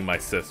fucking my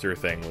sister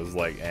thing was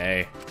like,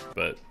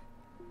 but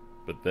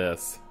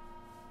this.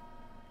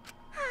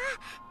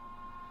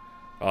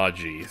 Oh,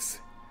 jeez.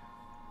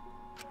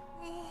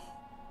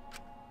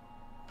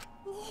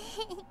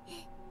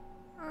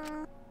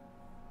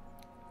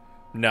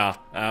 Nah,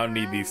 I don't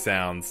need these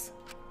sounds.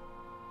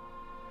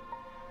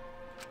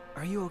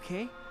 Are you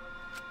okay?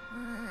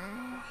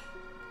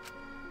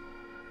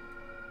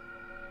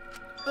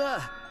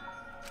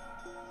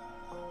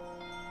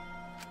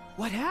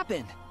 What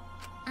happened?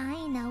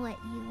 I know what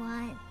you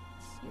want,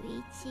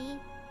 Shuichi.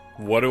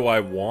 What do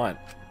I want?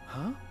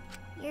 Huh?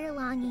 You're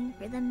longing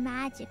for the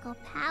magical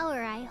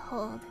power I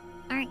hold,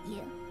 aren't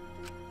you?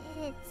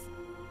 It's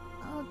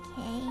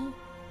okay.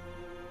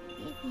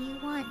 If you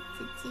want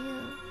to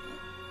do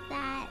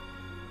that,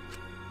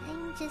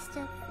 I'm just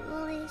a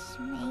foolish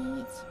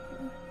mage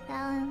who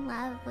fell in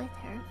love with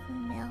her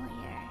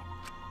familiar.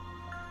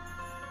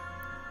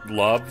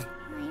 Love?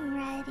 I'm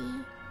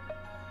ready.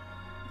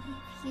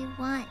 If you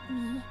want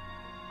me,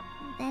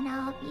 then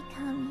I'll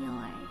become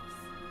yours.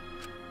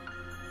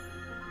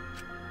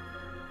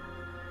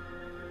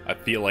 I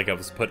feel like I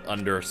was put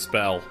under a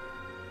spell.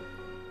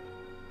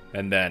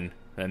 And then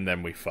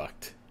we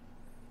fucked.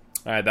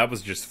 Alright, that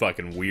was just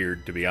fucking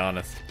weird, to be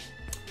honest.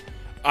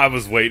 I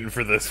was waiting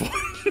for this one.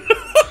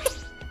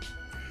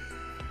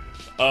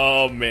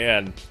 Oh,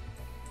 man.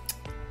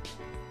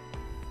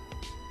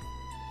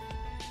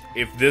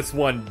 If this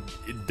one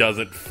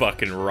doesn't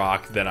fucking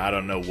rock, then I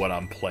don't know what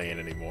I'm playing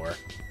anymore.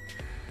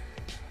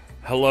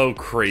 Hello,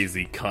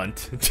 crazy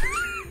cunt.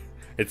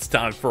 It's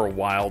time for a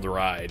wild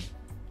ride.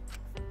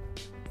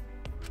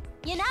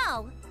 You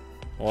know!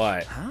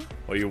 What? Huh?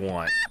 What do you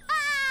want?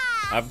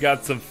 I've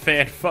got some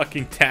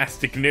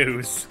fan-fucking-tastic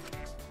news.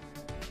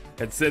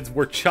 And since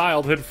we're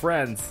childhood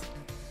friends,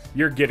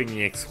 you're getting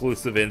the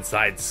exclusive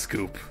inside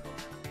scoop.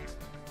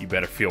 You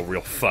better feel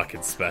real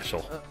fucking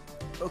special.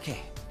 Okay.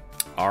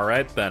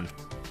 Alright then.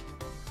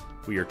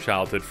 We are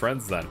childhood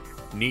friends then.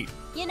 Neat.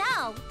 You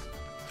know!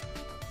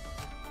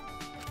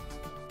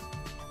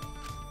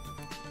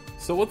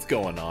 So what's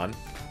going on?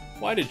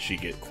 Why did she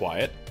get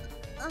quiet?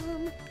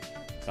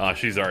 Oh,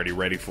 she's already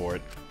ready for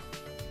it.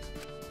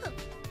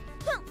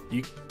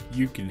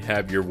 You can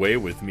have your way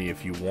with me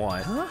if you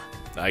want. Huh?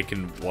 I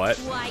can what?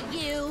 Why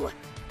you?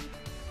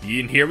 You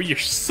didn't hear me? You're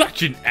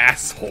such an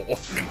asshole.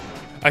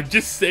 I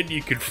just said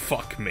you could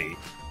fuck me.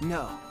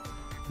 No.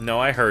 No,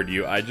 I heard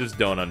you. I just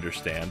don't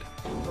understand.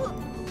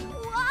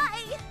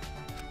 Why?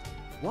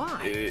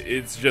 Why?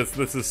 It's just,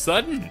 this is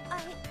sudden.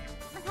 I...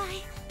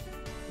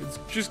 It's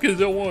just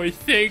because I want to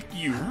thank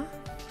you. Huh?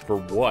 For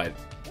what?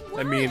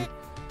 I mean,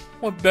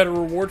 what better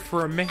reward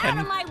for a Out of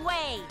man my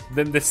way!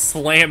 than this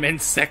slamming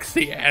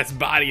sexy ass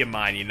body of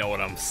mine, you know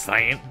what I'm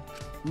saying?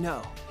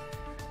 No.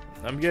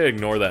 I'm gonna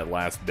ignore that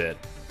last bit.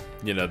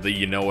 You know, the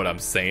you know what I'm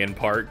saying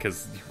part,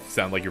 because you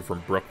sound like you're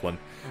from Brooklyn.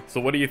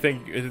 So what do you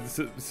think?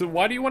 So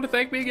why do you want to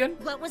thank me again?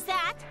 What was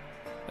that?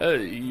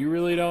 You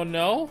really don't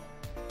know?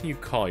 You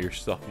call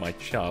yourself my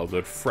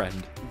childhood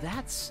friend.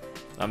 That's...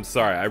 I'm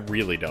sorry, I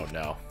really don't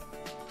know.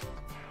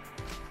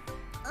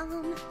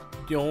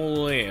 Don't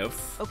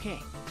laugh. Okay.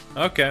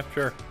 Okay,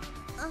 sure.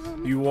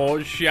 You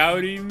won't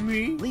shout at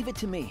me? Leave it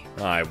to me.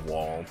 I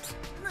won't.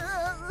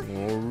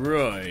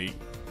 Alright.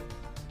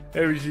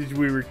 Ever since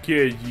we were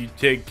kids, you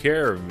take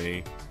care of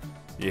me.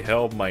 You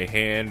held my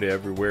hand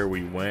everywhere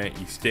we went.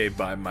 You stayed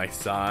by my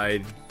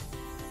side.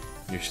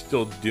 You're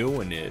still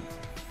doing it.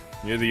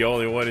 You're the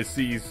only one who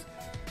sees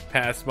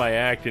past my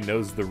act and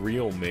knows the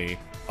real me.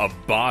 A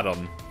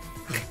bottom.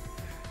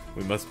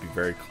 We must be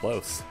very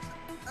close.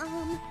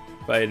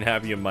 If I didn't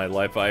have you in my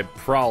life, I'd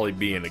probably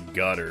be in a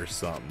gutter or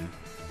something.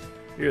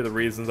 Here are the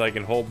reasons I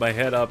can hold my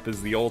head up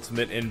as the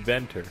ultimate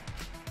inventor.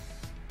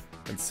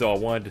 And so I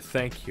wanted to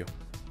thank you.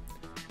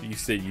 You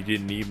said you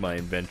didn't need my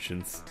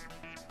inventions,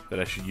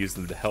 that I should use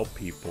them to help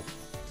people.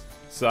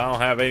 So I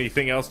don't have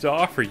anything else to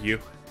offer you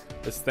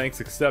as thanks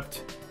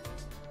except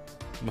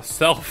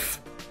myself.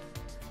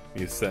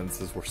 These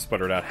sentences were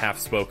sputtered out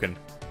half-spoken,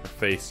 her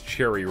face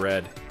cherry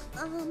red.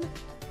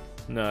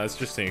 No, it's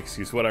just an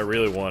excuse. What I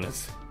really want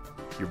is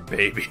your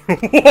baby.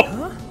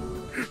 Huh?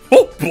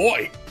 Oh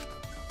boy!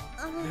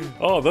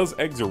 Oh, those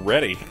eggs are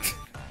ready.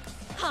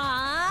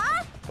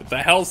 Huh? What the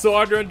hell's so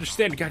hard to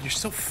understand? God, you're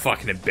so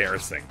fucking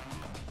embarrassing.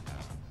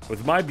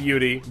 With my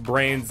beauty,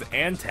 brains,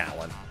 and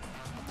talent,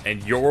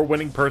 and your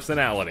winning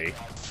personality,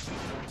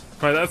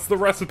 why, that's the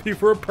recipe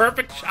for a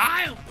perfect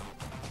child.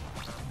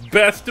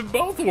 Best of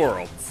both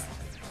worlds.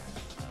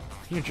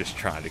 You're just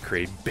trying to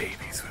create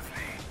babies with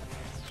me.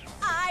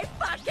 I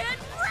fucking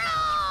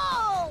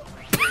rule!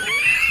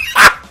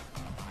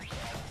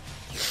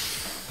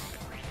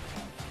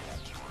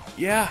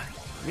 Yeah,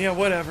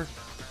 whatever.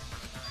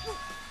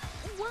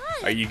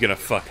 What? Are you gonna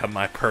fuck up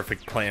my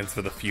perfect plans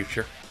for the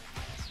future?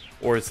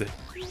 Or is it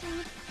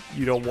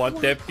You don't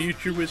want that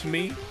future with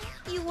me?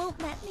 You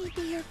won't let me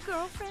be your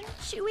girlfriend,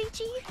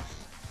 Shuichi?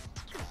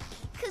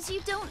 Cause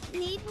you don't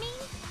need me?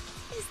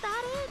 Is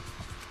that it?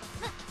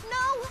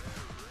 No!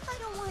 I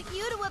don't want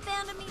you to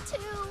abandon me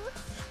too.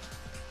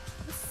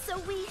 So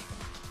we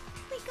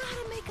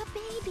gotta make a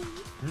baby.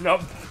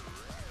 Nope.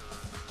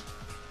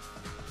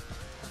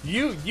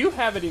 You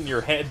have it in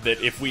your head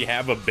that if we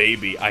have a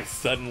baby, I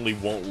suddenly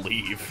won't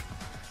leave.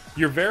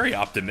 You're very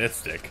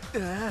optimistic.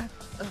 I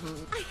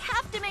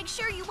have to make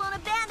sure you won't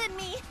abandon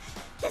me.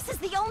 This is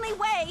the only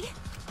way.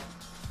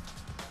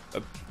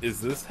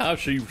 Is this how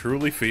she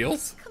truly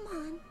feels? Come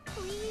on,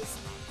 please.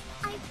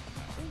 I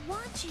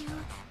want you.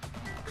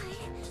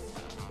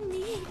 I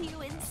need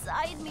you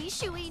inside me,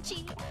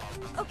 Shuichi.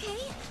 Okay?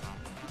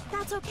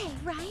 That's okay,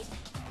 right?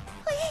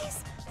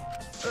 Please?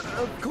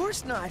 Of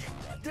course not.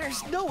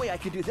 There's no way I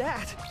could do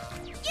that.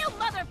 You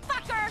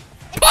motherfucker!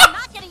 If you're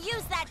not gonna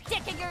use that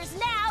dick of yours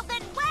now,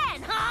 then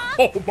when, huh?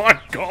 Oh my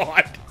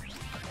god!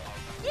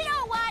 You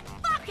know what?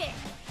 Fuck it!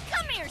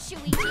 Come here,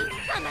 Shuichi.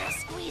 I'm gonna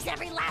squeeze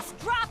every last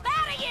drop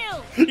out of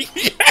you!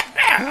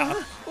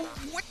 Yeah!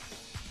 What?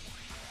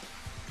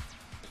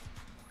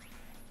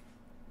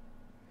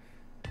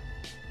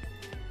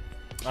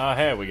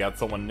 Hey, we got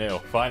someone new,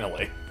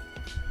 finally.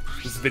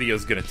 This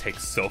video's gonna take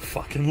so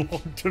fucking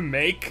long to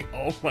make.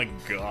 Oh my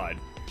god.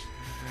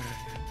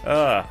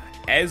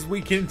 As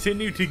we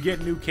continue to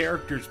get new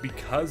characters,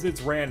 because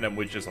it's random,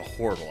 which is a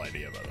horrible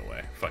idea, by the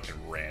way. Fucking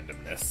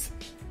randomness.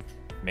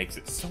 Makes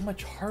it so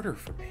much harder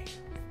for me.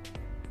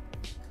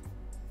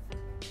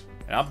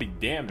 And I'll be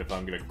damned if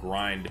I'm gonna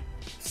grind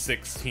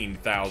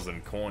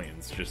 16,000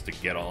 coins just to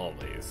get all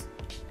these.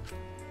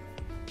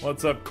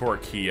 What's up,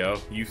 Korkio?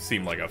 You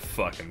seem like a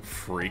fucking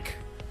freak.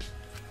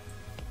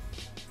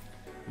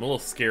 I'm a little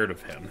scared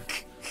of him.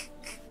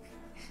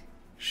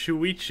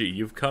 Shuichi,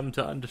 you've come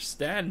to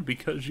understand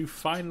because you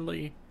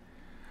finally...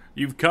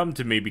 You've come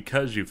to me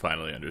because you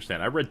finally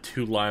understand. I read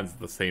 2 lines at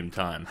the same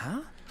time.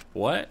 Huh?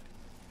 What?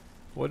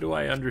 What do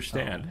I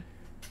understand?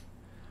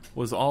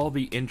 Was all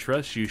the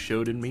interest you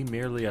showed in me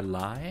merely a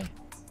lie?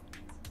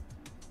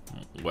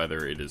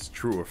 Whether it is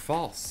true or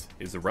false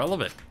is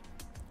irrelevant.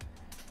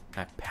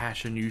 That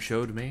passion you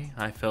showed me,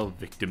 I fell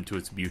victim to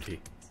its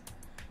beauty.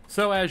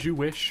 So as you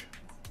wish,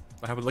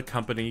 I will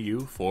accompany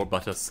you for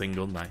but a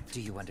single night.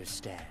 Do you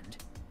understand?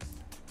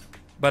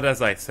 But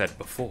as I said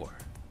before,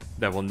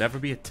 there will never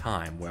be a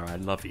time where I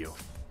love you.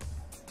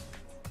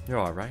 You're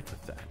alright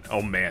with that?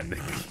 Oh man,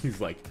 he's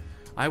like,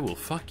 I will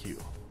fuck you,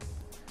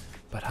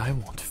 but I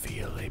won't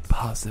feel a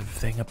positive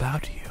thing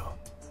about you.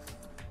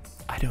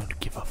 I don't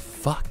give a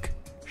fuck,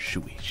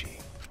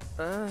 Shuichi.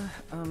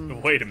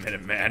 Wait a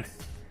minute, man.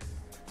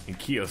 In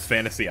Kyo's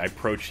fantasy, I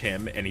approach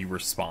him and he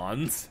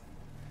responds.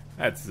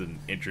 That's an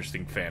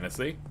interesting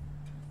fantasy.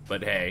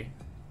 But hey,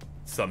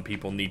 some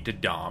people need to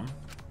dom.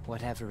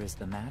 Whatever is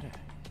the matter?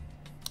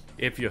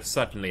 If you're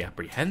suddenly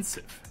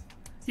apprehensive,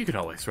 you can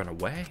always run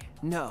away.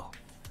 No.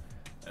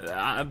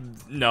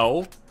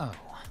 No. Oh.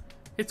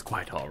 It's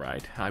quite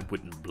alright. I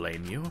wouldn't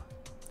blame you.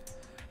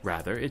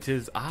 Rather, it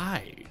is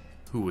I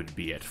who would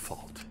be at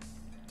fault.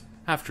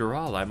 After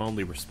all, I'm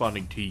only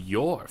responding to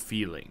your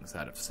feelings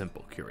out of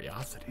simple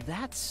curiosity.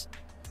 That's...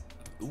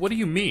 What do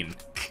you mean?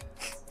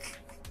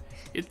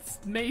 It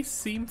may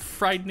seem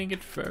frightening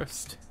at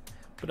first,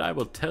 but I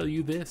will tell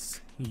you this.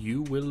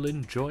 You will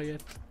enjoy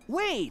it.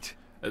 Wait!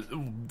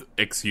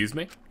 Excuse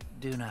me?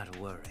 Do not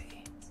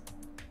worry.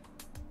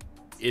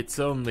 It's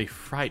only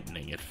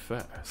frightening at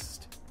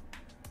first.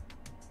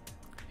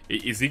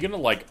 Is he gonna,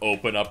 like,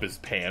 open up his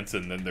pants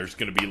and then there's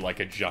gonna be,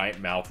 like, a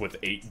giant mouth with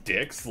 8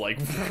 dicks? Like,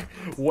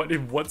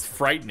 what's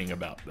frightening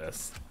about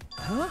this?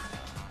 Huh?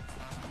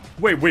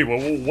 Wait,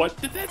 what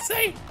did that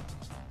say?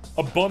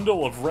 A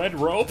bundle of red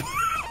rope?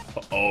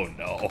 Oh,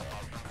 no.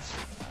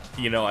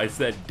 You know, I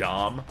said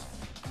Dom.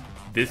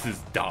 This is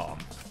Dom.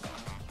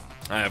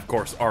 I, of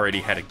course,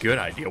 already had a good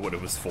idea what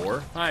it was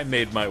for. I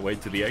made my way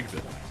to the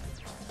exit.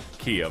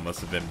 Kyo must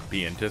have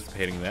been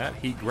anticipating that.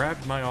 He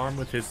grabbed my arm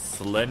with his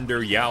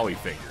slender yaoi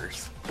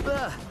fingers.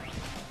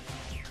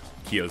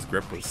 Kyo's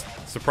grip was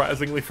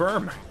surprisingly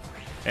firm,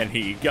 and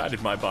he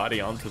guided my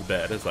body onto the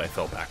bed as I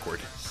fell backward.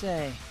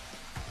 Say,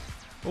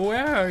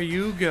 Where are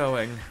you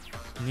going?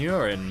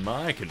 You're in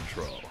my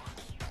control.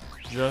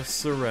 Just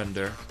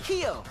surrender.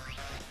 Kyo!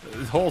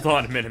 Hold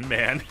on a minute,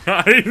 man.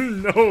 I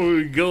didn't know it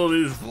would go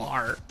this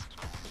far.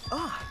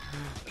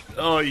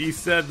 Oh, you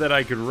said that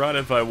I could run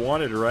if I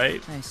wanted,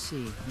 right? I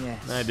see,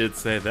 yes. I did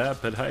say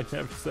that, but I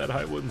never said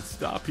I wouldn't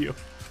stop you.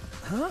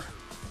 Huh?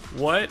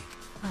 What?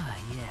 Ah,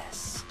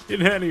 yes.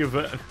 In any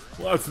event,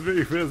 Las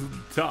Vegas is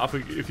the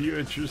topic if you're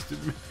interested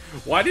in me.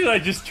 Why did I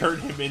just turn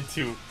him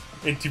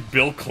into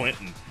Bill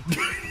Clinton?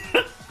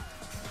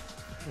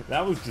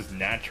 That was just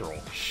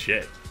natural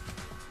shit.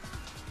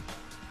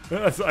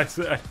 As I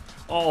said,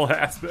 all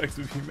aspects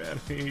of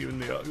humanity, even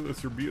the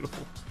ugliest, are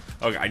beautiful.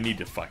 Okay, I need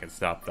to fucking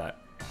stop that.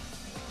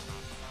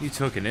 You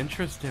took an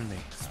interest in me,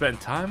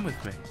 spent time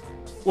with me.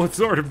 What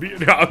sort of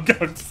beauty? I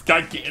can't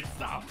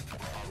stop.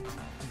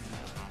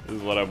 This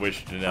is what I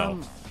wish to know.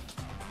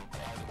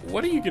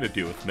 What are you gonna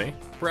do with me?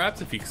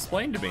 Perhaps if you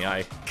explain to me,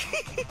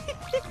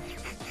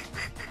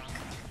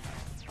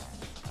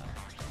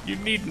 You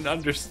needn't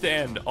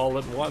understand all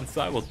at once.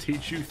 I will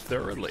teach you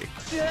thoroughly.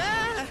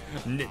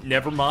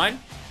 Never mind.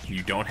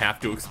 You don't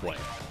have to explain.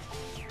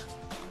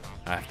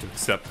 I have to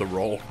accept the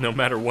role, no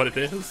matter what it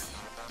is.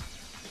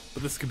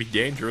 But this could be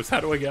dangerous. How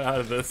do I get out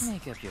of this?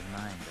 Make up your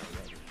mind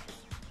already.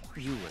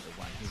 You were the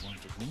one who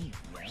wanted me,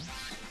 yes?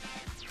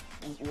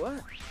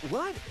 What?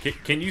 What?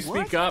 Can you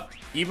speak up?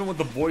 Even with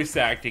the voice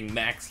acting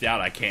maxed out,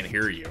 I can't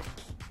hear you.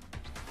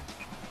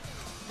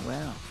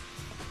 Well,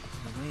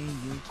 the way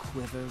you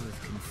quiver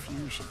with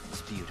confusion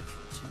is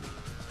beautiful too.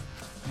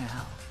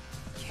 Now,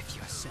 give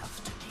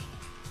yourself to me.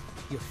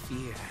 Your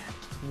fear,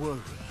 worry,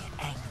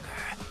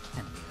 anger,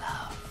 and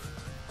love.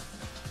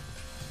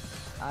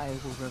 I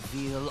will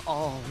reveal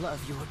all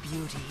of your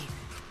beauty.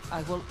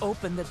 I will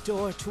open the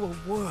door to a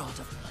world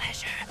of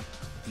pleasure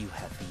you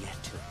have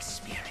yet to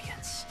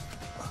experience.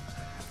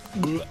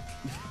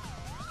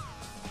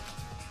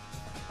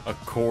 A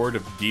cord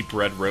of deep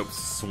red rope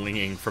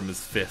swinging from his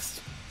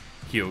fist.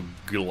 Kyo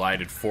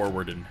glided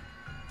forward and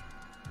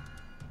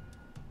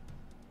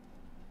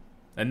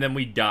then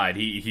we died.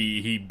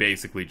 He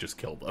basically just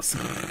killed us.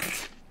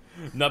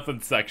 Nothing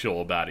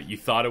sexual about it. You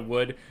thought it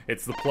would?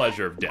 It's the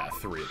pleasure of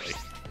death, really.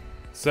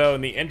 So,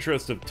 in the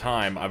interest of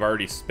time, I've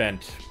already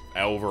spent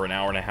over an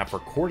hour and a half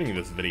recording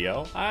this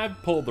video.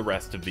 I've pulled the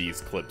rest of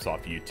these clips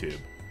off YouTube.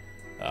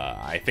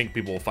 I think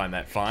people will find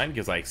that fine,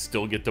 because I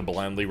still get to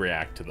blindly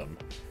react to them.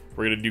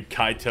 We're gonna do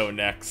Kaito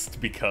next,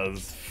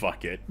 because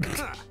fuck it.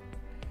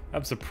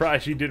 I'm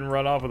surprised you didn't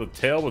run off with a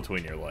tail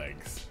between your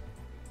legs.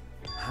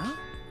 Huh?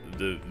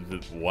 The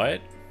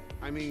what?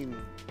 I mean...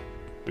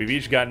 We've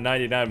each got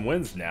 99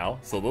 wins now,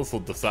 so this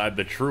will decide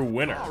the true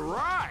winner.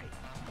 Alright!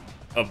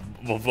 Of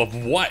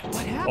what?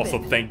 Also,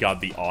 thank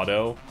God the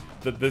auto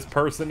that this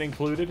person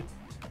included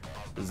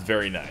is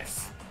very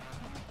nice.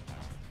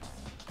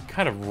 What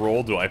kind of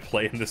role do I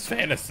play in this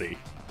fantasy?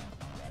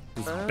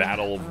 This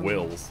battle of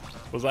wills.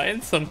 Was I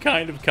in some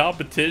kind of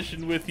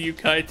competition with you,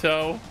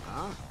 Kaito?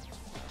 Huh?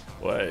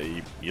 What,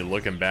 you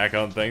looking back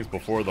on things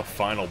before the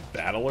final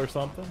battle or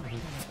something?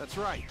 That's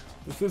right.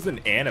 This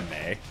isn't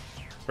anime.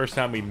 First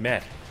time we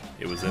met,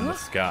 it was in the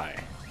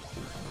sky.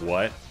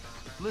 What?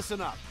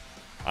 Listen up.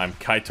 I'm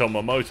Kaito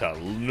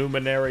Momota,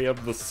 luminary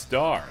of the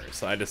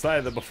stars. I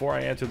decided that before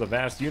I enter the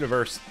vast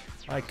universe,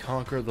 I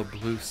conquer the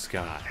blue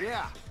sky.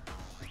 Yeah.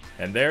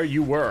 And there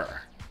you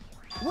were.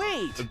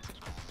 Wait!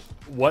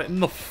 What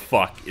in the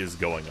fuck is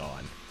going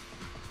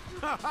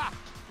on?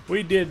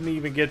 We didn't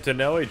even get to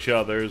know each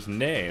other's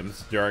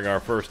names during our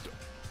first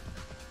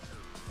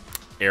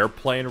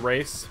airplane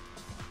race.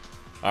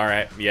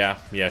 Alright, yeah,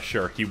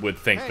 sure. He would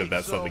think that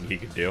that's something he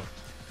could do.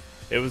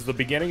 It was the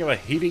beginning of a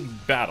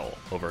heated battle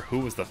over who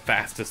was the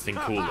fastest and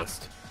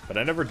coolest. But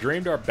I never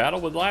dreamed our battle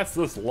would last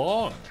this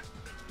long.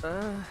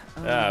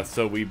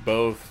 So we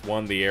both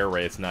won the air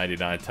race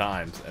 99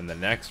 times, and the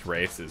next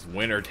race is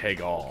winner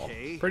take all.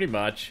 Okay. Pretty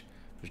much.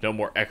 There's no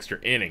more extra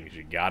innings,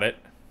 you got it?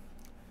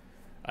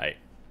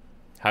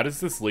 How does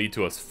this lead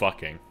to us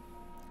fucking?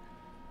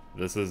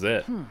 This is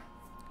it.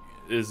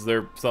 Is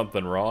there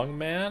something wrong,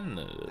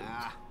 man?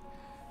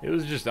 It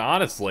was just,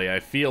 honestly, I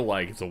feel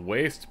like it's a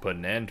waste to put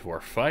an end to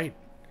our fight.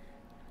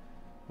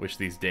 Wish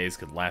these days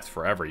could last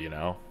forever, you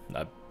know?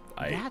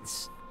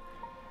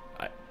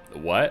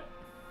 What?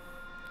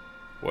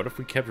 What if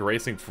we kept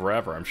racing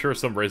forever? I'm sure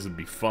some races would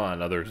be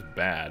fun, others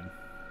bad.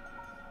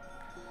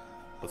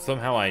 But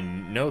somehow I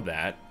know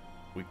that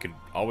we could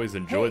always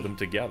enjoy them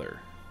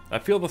together. I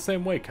feel the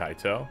same way,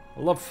 Kaito. I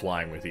love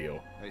flying with you.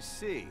 I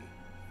see.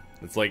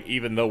 It's like,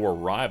 even though we're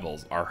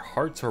rivals, our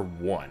hearts are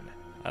one.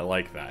 I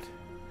like that.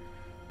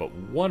 But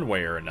one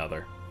way or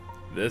another,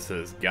 this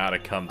has gotta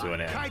come to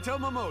an end. Kaito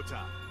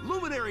Momota,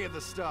 luminary of the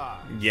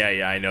stars.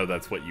 Yeah, I know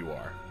that's what you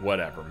are.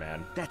 Whatever,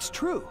 man. That's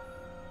true.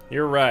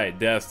 You're right,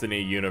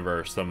 Destiny,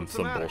 Universe, some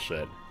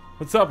bullshit.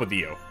 What's up with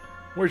you?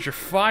 Where's your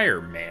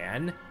fire,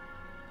 man?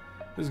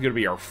 This is gonna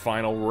be our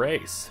final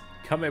race.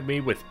 Come at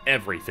me with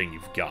everything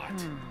you've got.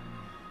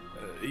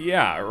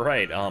 Yeah,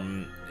 right,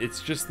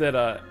 it's just that,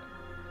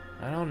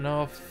 I don't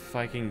know if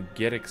I can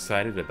get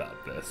excited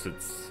about this.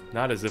 It's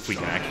not as if we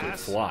can actually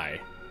fly.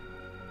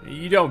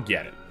 You don't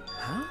get it.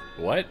 Huh?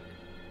 What?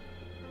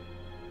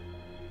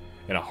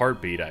 In a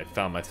heartbeat, I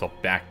found myself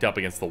backed up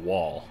against the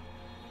wall.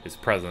 His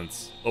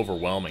presence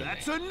overwhelming me.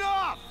 That's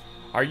enough!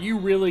 Are you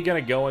really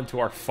gonna go into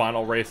our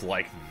final race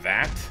like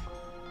that?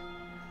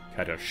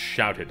 Kaito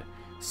shouted,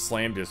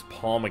 slammed his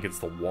palm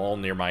against the wall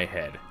near my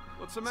head,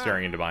 What's the matter?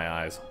 staring into my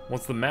eyes.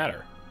 What's the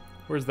matter?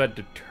 Where's that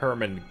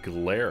determined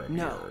glare of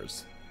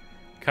yours?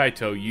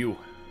 Kaito, you...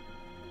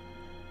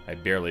 I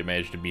barely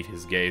managed to meet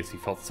his gaze. He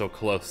felt so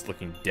close,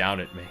 looking down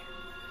at me.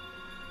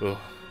 Ugh.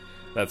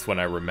 That's when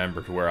I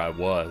remembered where I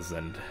was,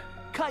 and...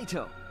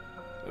 Kaito!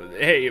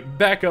 Hey,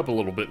 back up a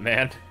little bit,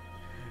 man.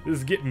 This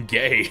is getting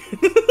gay.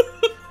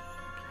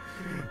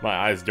 My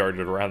eyes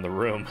darted around the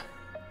room,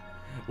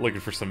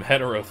 looking for some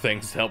hetero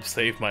things to help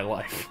save my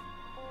life.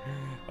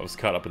 I was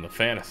caught up in the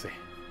fantasy.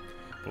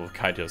 But with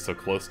Kaito so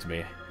close to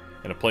me,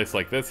 In a place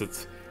like this,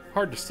 it's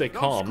hard to stay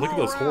calm. Look at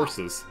those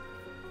horses.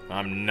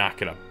 I'm not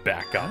gonna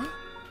back up.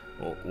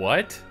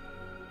 What?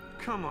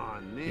 Come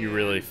on, man. You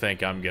really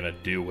think I'm gonna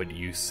do what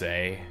you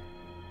say?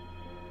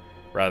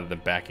 Rather than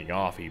backing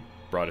off, he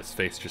brought his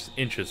face just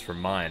inches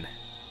from mine.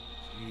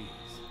 Jeez.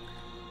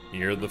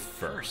 You're the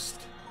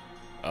first.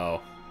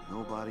 Oh.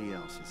 Nobody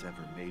else has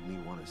ever made me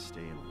want to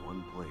stay in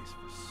one place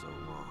for so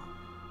long.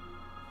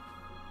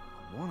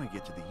 I want to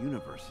get to the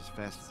universe as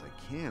fast as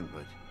I can,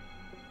 but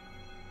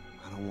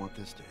I don't want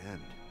this to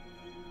end.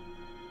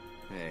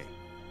 Hey,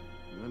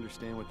 you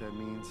understand what that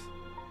means?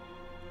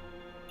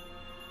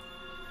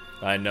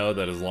 I know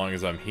that as long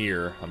as I'm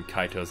here, I'm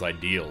Kaito's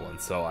ideal, and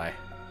so I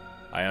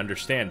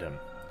understand him.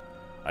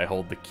 I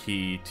hold the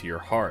key to your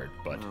heart,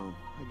 but... Well,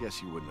 I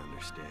guess you wouldn't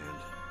understand.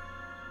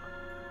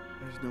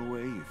 There's no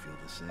way you feel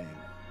the same.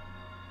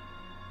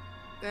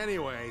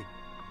 Anyway,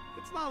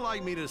 it's not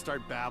like me to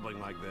start babbling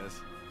like this.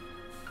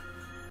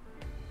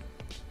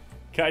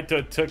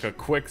 Kaito took a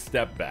quick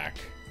step back.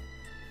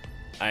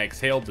 I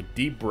exhaled a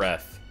deep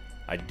breath.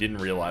 I didn't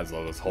realize I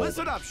was holding.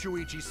 Listen up,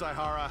 Shuichi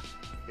Saihara.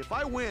 If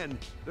I win,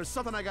 there's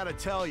something I gotta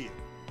tell you.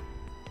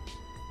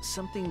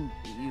 Something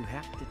you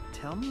have to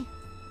tell me?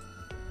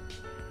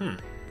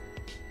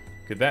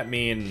 Could that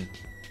mean...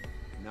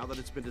 Now that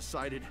it's been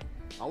decided,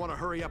 I want to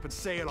hurry up and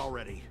say it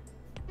already.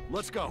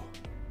 Let's go.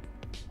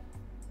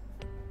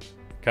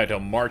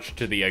 Kaito marched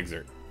to the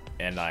exit,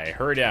 and I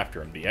hurried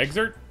after him. The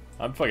exit?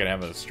 I'm fucking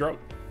having a stroke.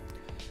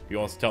 If he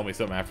wants to tell me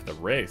something after the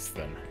race,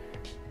 then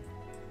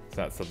it's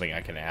not something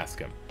I can ask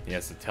him. He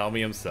has to tell me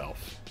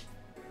himself.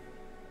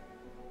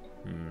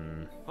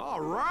 All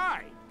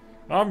right.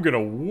 I'm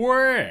gonna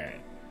win,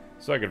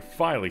 so I can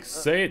finally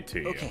say it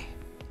to you. Okay.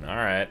 All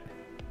right.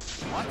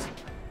 What?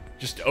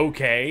 Just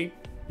okay?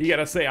 You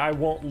gotta say I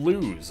won't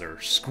lose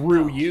or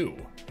screw you.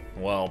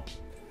 Well,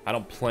 I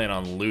don't plan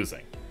on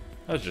losing.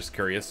 I was just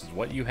curious as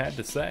what you had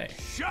to say.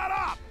 Shut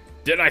up!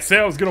 Didn't I say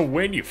I was gonna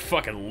win, you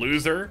fucking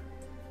loser?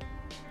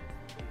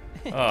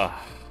 Ugh,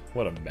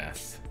 what a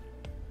mess.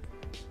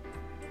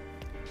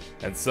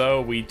 And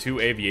so, we two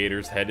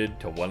aviators headed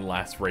to one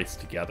last race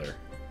together.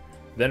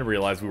 Then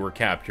realized we were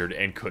captured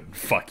and couldn't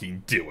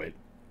fucking do it.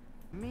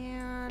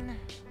 Man.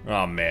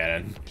 Oh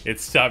man,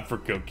 it's time for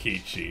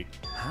Kokichi.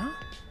 Huh?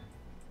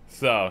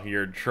 So,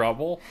 you're in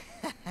trouble?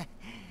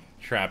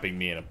 Trapping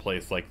me in a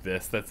place like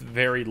this, that's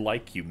very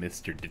like you,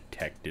 Mr.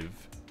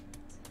 Detective.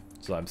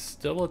 So I'm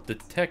still a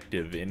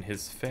detective in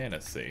his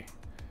fantasy.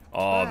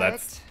 Oh,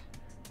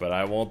 But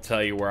I won't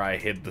tell you where I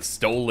hid the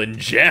stolen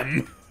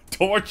gem.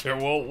 Torture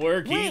won't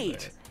work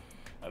either.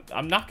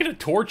 I'm not gonna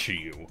torture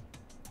you.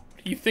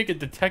 What do you think a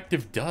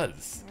detective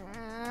does?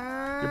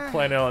 You're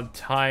planning on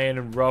tying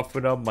and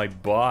roughing up my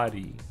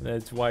body.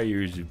 That's why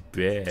you're so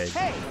bad.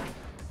 Hey!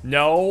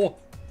 No!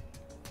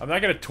 I'm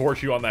not gonna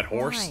torture you on that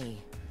horse.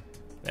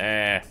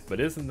 Why? But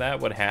isn't that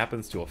what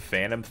happens to a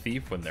phantom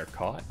thief when they're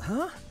caught?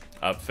 Huh?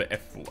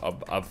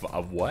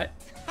 Of what?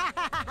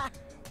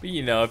 But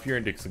you know, if you're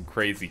into some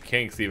crazy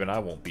kinks, even I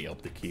won't be able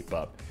to keep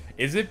up.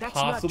 Is it That's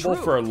not possible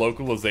true. for a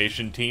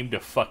localization team to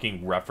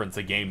fucking reference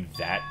a game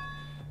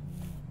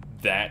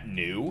that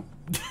new?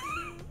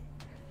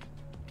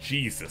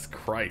 Jesus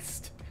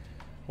Christ.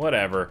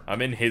 Whatever,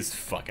 I'm in his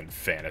fucking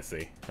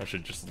fantasy. I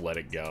should just let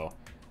it go.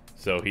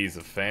 So he's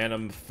a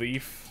phantom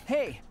thief?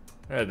 Hey!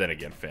 Then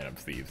again, Phantom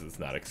Thieves is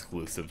not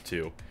exclusive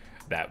to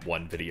that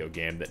one video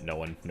game that no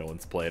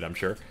one's played, I'm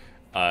sure.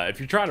 If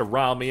you're trying to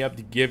rile me up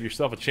to give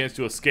yourself a chance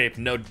to escape,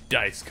 no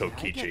dice, Did I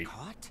Kokichi. get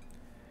caught?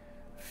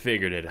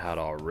 Figured it out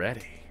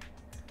already.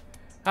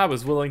 I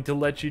was willing to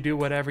let you do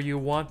whatever you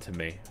want to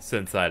me,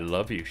 since I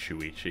love you,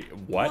 Shuichi.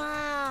 What?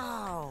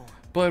 Wow.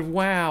 But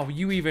wow,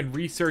 you even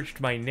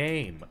researched my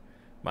name.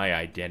 My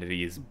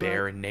identity is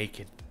bare and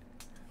naked.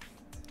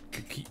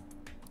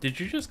 Did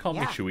you just call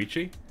me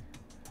Shuichi?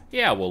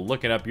 Yeah, well,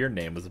 looking up your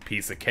name was a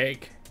piece of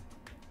cake.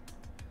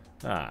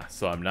 Ah,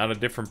 so I'm not a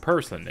different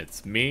person.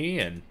 It's me,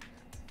 and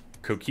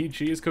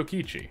Kokichi is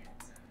Kokichi.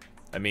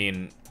 I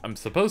mean, I'm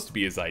supposed to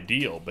be his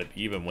ideal, but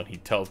even when he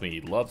tells me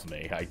he loves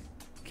me, I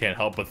can't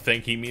help but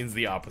think he means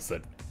the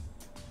opposite.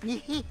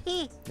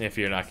 If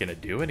you're not gonna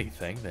do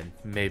anything, then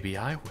maybe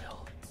I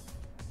will.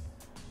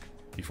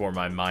 Before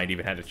my mind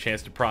even had a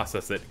chance to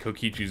process it,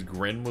 Kokichi's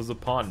grin was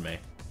upon me.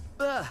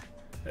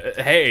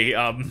 Hey,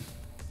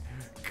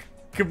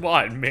 come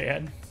on,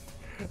 man.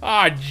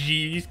 Ah,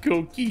 jeez,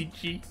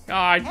 Kokichi.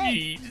 Ah,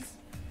 jeez.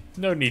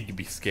 No need to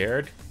be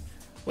scared.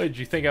 What did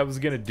you think I was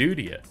gonna do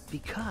to you?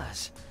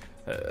 Because...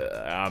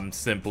 I'm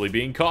simply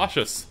being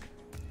cautious.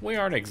 We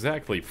aren't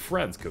exactly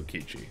friends,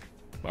 Kokichi.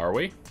 Are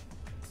we?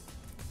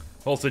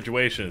 The whole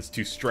situation is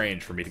too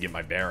strange for me to get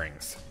my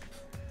bearings.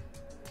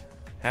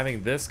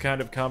 Having this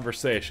kind of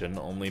conversation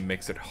only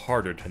makes it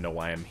harder to know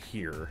why I'm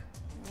here.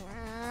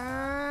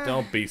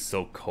 Don't be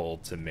so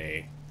cold to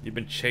me. You've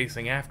been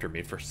chasing after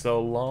me for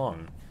so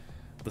long.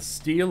 The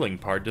stealing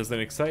part doesn't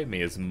excite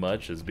me as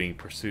much as being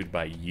pursued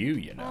by you,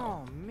 you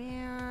know. Oh,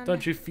 man.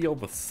 Don't you feel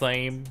the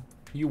same?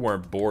 You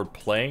weren't bored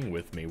playing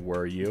with me,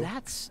 were you?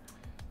 That's...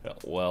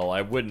 Well,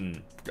 I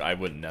wouldn't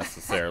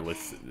necessarily.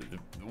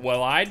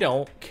 Well, I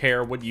don't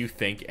care what you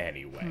think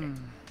anyway.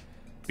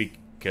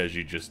 Because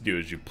you just do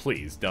as you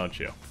please, don't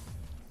you?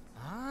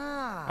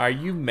 Ah. Are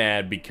you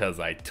mad because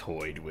I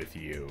toyed with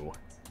you?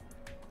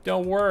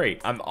 Don't worry,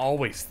 I'm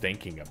always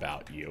thinking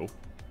about you.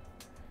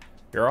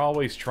 You're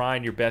always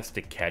trying your best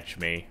to catch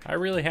me. I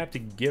really have to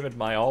give it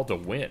my all to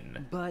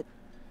win. But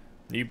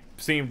You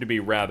seem to be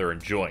rather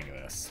enjoying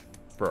this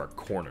for a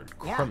cornered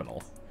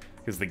criminal.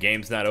 Because the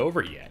game's not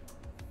over yet.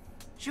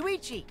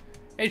 Shuichi.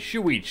 Hey,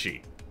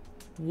 Shuichi,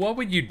 what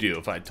would you do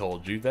if I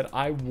told you that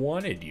I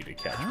wanted you to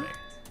catch me?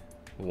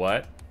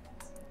 What?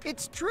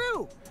 It's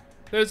true.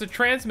 There's a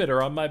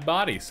transmitter on my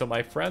body, so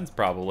my friends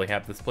probably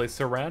have this place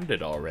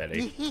surrounded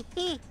already.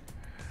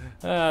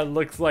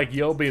 Looks like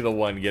you'll be the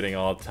one getting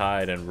all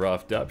tied and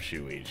roughed up,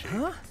 Shuichi.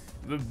 Huh?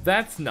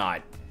 That's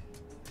not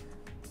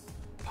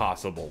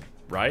possible,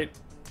 right?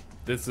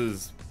 This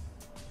is...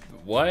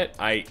 What?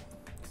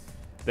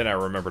 Then I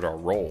remembered our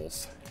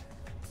roles.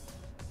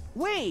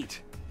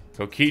 Wait.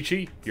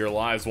 Kokichi, your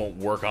lies won't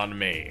work on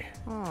me.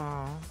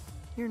 Aw,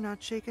 you're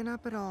not shaken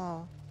up at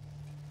all.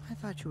 I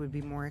thought you would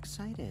be more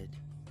excited.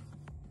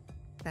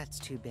 That's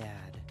too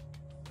bad.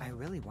 I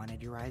really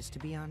wanted your eyes to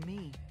be on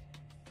me.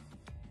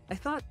 I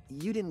thought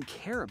you didn't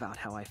care about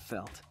how I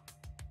felt.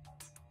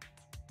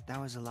 That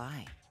was a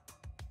lie.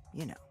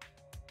 You know,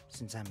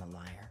 since I'm a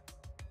liar.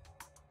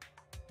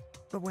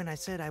 But when I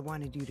said I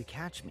wanted you to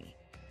catch me,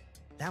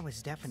 that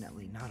was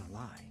definitely not a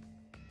lie.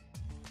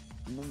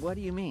 What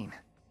do you mean?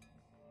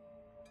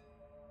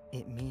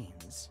 It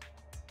means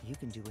you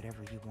can do whatever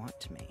you want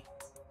to me.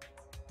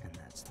 And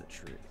that's the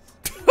truth.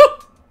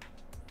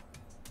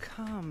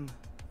 Come,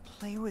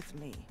 play with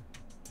me.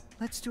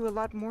 Let's do a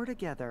lot more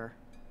together.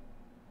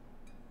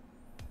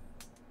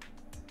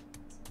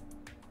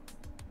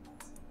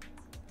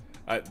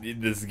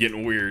 This is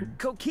getting weird.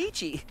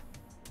 Kokichi!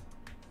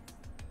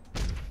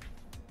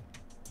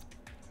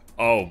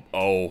 Oh.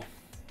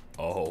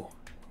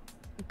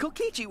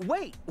 Kokichi,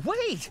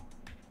 wait!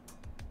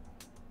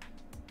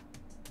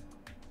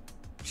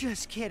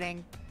 Just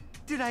kidding.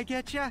 Did I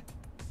get ya?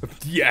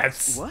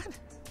 Yes! What?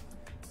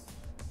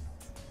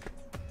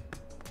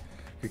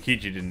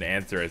 Kokichi didn't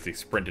answer as he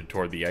sprinted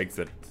toward the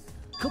exit.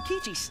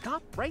 Kokichi,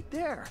 stop right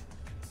there!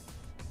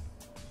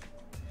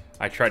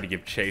 I tried to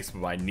give chase, but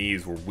my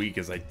knees were weak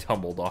as I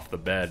tumbled off the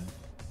bed.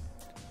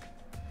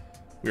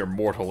 We are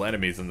mortal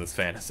enemies in this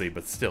fantasy,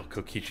 but still,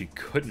 Kokichi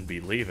couldn't be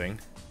leaving.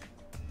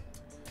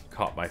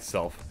 Caught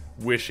myself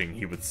wishing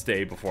he would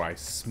stay before I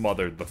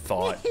smothered the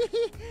thought.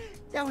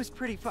 That was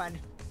pretty fun.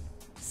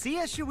 See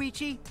ya,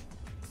 Shuichi.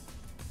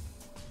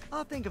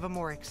 I'll think of a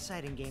more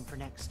exciting game for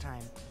next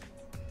time.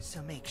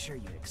 So make sure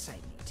you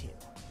excite me too.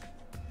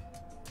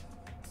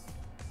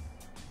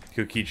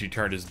 Kokichi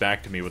turned his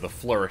back to me with a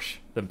flourish,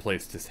 then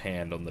placed his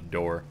hand on the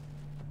door.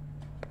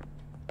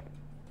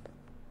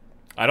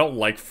 I don't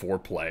like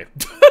foreplay.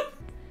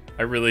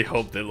 I really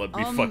hope they let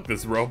me fuck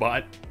this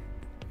robot.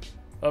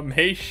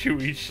 Hey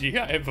Shuichi,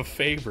 I have a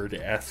favor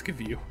to ask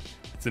of you.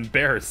 It's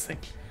embarrassing.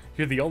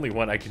 You're the only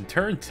one I can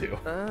turn to.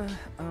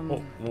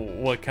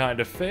 What kind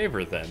of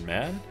favor then,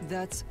 man?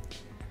 That's...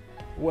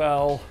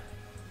 Well,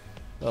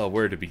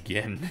 where to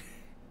begin?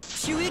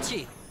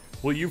 Shuichi!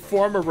 Will you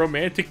form a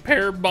romantic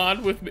pair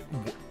bond with me?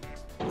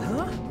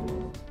 Huh?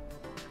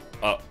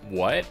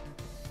 What?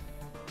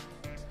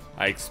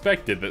 I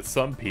expected that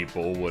some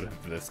people would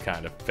have this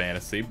kind of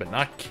fantasy, but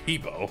not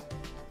Kibo.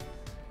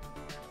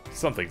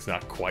 Something's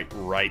not quite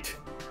right.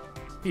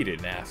 He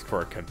didn't ask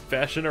for a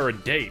confession or a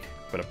date,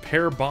 but a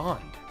pair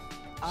bond.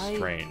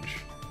 Strange.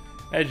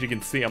 As you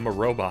can see, I'm a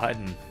robot,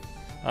 and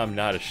I'm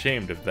not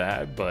ashamed of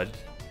that, but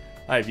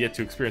I have yet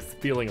to experience the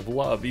feeling of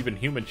love. Even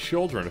human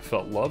children have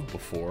felt love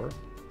before.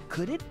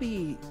 Could it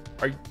be...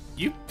 Are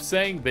you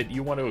saying that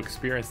you want to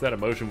experience that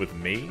emotion with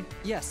me?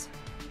 Yes.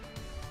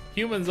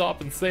 Humans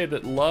often say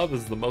that love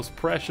is the most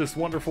precious,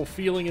 wonderful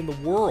feeling in the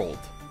world.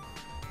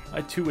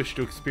 I too wish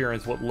to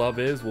experience what love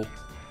is. Will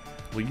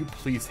you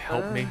please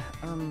help me?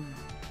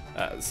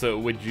 So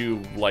would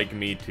you like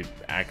me to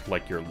act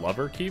like your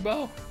lover,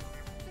 Kibo?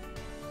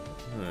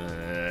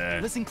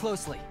 Listen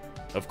closely.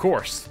 Of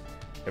course.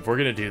 If we're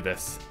gonna do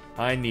this,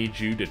 I need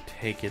you to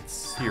take it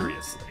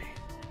seriously.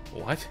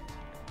 What?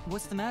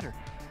 What's the matter?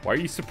 Why are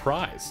you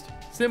surprised?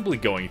 Simply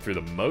going through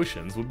the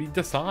motions would be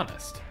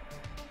dishonest.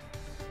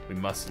 We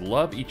must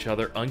love each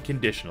other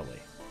unconditionally.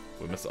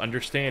 We must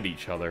understand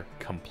each other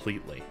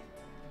completely.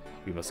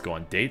 We must go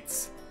on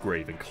dates, grow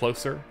even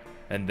closer,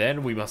 and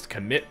then we must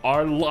commit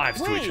our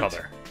lives to each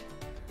other.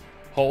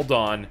 Hold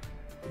on.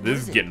 This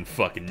is getting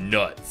fucking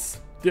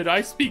nuts. Did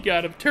I speak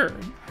out of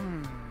turn?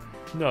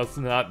 No, it's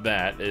not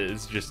that.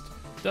 It's just,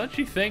 don't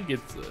you think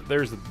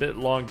there's a bit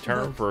long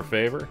term for a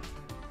favor?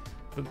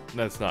 But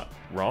that's not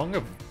wrong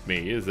of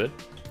me, is it?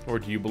 Or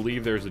do you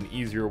believe there's an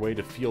easier way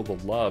to feel the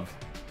love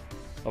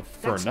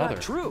for That's another?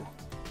 not true.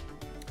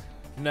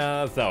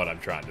 No, that's not what I'm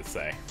trying to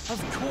say.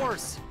 Of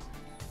course.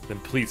 Then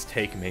please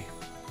take me,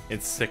 in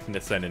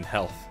sickness and in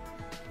health,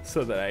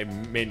 so that I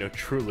may know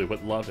truly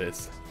what love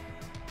is.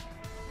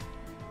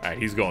 Alright,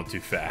 he's going too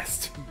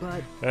fast.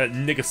 But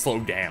Nigga, slow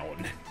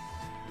down.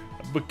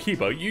 But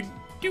Kibo, you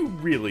do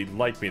really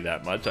like me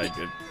that much. I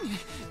did.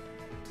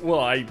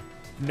 Well,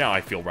 now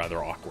I feel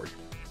rather awkward.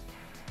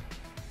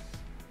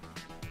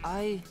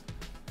 I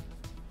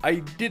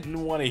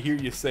didn't want to hear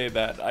you say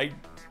that. I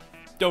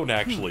don't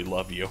actually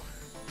love you.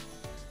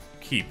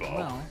 Kibo.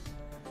 Well,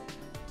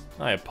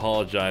 I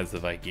apologize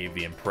if I gave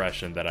the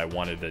impression that I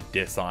wanted a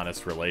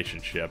dishonest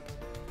relationship.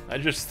 I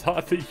just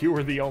thought that you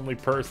were the only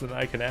person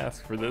I can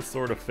ask for this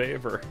sort of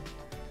favor.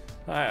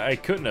 I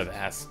couldn't have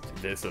asked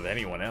this of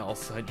anyone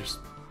else. I just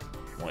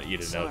want you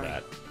to know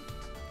that.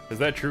 Is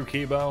that true,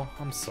 Kibo?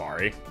 I'm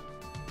sorry.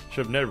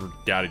 Should have never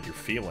doubted your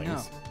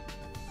feelings.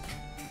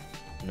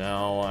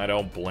 No, I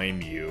don't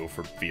blame you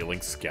for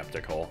feeling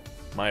skeptical.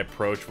 My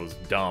approach was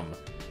dumb.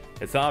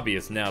 It's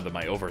obvious now that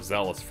my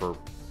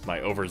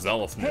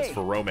overzealousness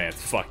for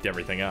romance fucked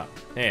everything up.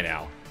 Hey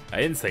now, I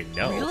didn't say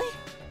no. really?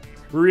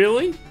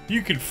 Really?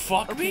 You can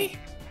fuck me?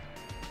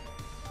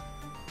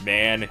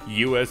 Man,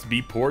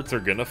 USB ports are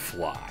gonna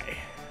fly.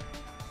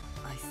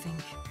 I think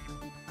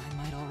I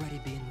might already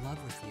be in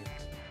love with you.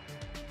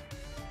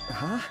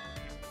 huh?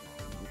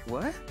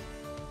 What?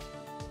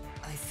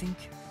 I think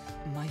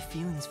my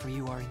feelings for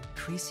you are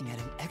increasing at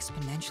an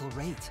exponential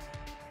rate.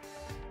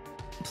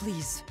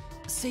 Please,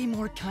 say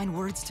more kind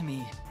words to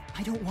me.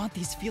 I don't want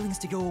these feelings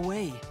to go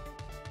away.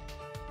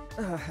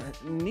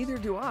 Neither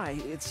do I.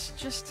 It's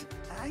just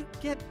I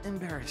get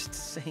embarrassed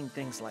saying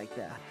things like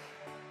that.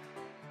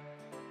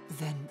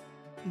 Then,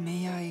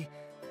 may I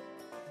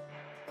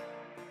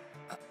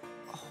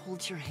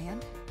hold your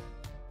hand?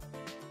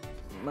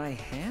 My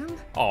hand?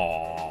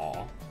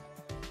 Aww.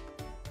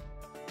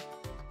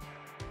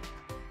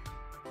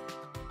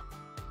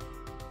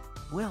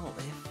 Well,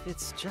 if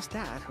it's just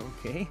that,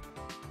 okay.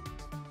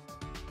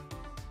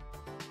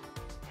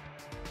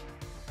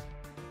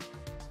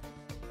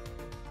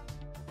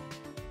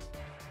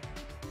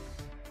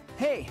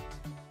 Hey!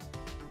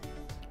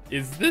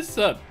 Is this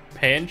a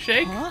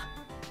handshake? Huh?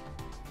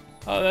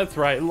 Oh, that's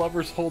right.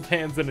 Lovers hold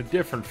hands in a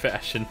different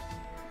fashion.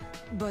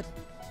 But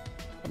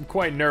I'm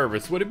quite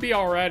nervous. Would it be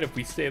alright if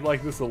we stayed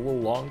like this a little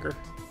longer?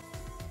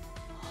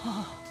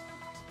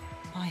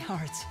 my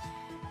heart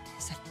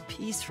is at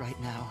peace right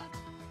now.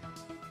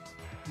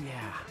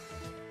 Yeah.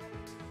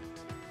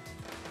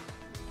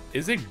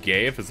 Is it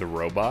gay if it's a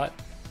robot?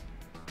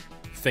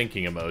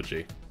 Thinking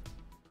emoji.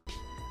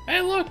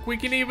 Hey look, we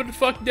can even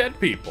fuck dead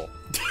people.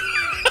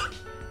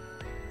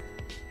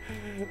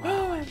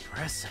 Wow,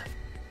 impressive.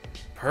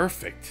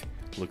 Perfect.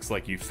 Looks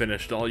like you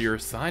finished all your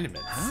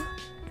assignments. Huh?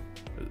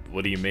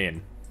 What do you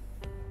mean?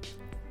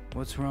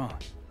 What's wrong?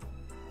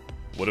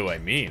 What do I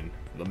mean?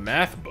 The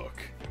math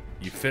book.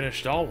 You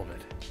finished all of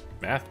it.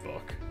 Math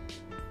book.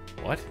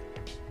 What?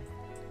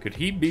 Could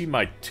he be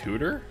my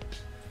tutor?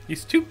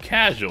 He's too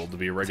casual to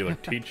be a regular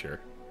teacher.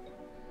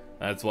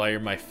 That's why you're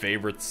my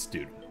favorite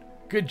student.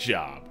 Good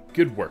job.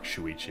 Good work,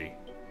 Shuichi.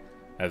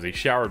 As he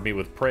showered me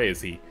with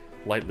praise, he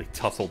lightly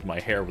tousled my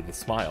hair with a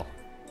smile.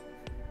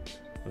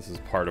 This is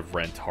part of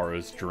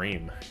Rantaro's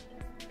dream.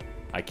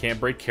 I can't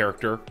break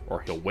character,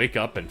 or he'll wake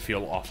up and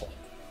feel awful.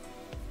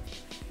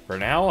 For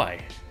now,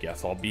 I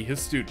guess I'll be his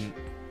student.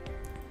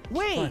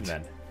 Wait! Fine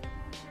then.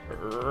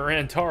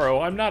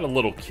 Rantaro, I'm not a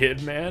little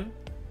kid, man.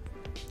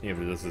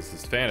 Even if this is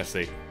his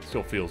fantasy, it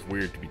still feels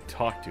weird to be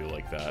talked to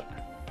like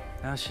that.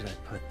 How should I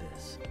put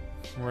this?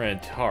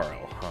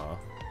 Rantaro, huh?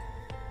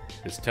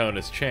 His tone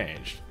has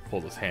changed.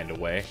 Pulled his hand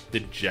away,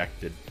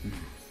 dejected.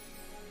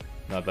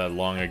 Not that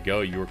long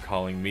ago, you were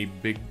calling me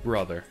Big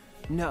Brother.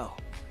 No.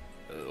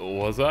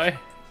 Was I?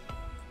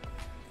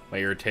 My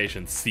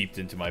irritation seeped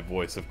into my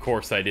voice. Of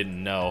course I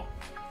didn't know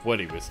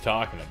what he was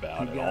talking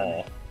about at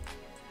all.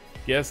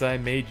 Guess I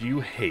made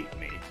you hate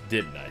me,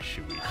 didn't I,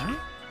 Shuichi? Huh?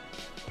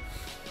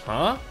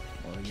 Huh?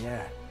 Oh,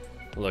 yeah.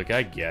 Look,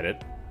 I get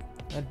it.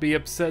 I'd be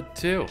upset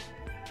too.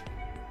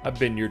 I've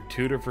been your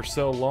tutor for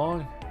so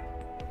long,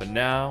 but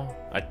now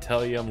I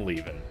tell you I'm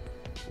leaving.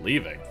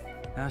 Leaving?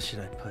 How should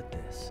I put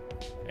this?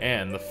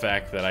 And the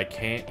fact that I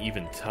can't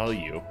even tell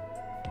you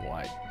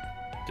why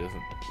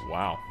doesn't.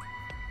 Wow.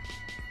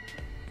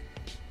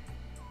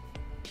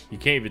 You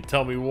can't even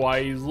tell me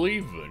why he's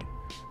leaving.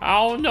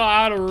 I don't know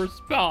how to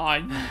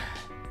respond.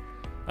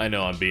 I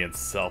know I'm being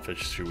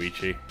selfish,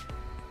 Shuichi.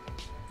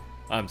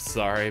 I'm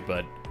sorry,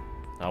 but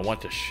I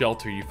want to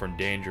shelter you from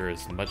danger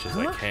as much as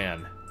I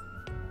can.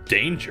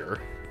 Danger?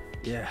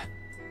 Yeah.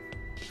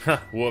 Huh,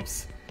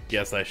 whoops.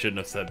 Guess I shouldn't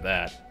have said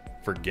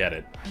that. Forget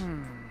it.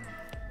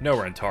 No,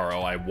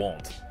 Rentaro, I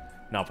won't.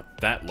 Not with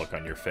that look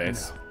on your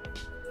face. No.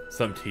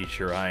 Some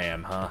teacher I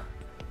am, huh?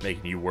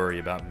 Making you worry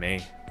about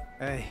me.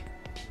 Hey.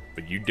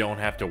 But you don't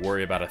have to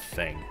worry about a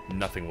thing.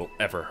 Nothing will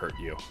ever hurt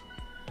you.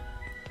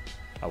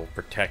 I will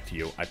protect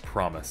you, I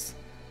promise.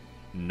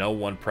 No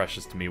one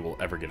precious to me will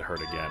ever get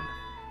hurt again.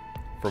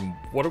 From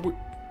what are we...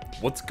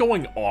 What's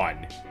going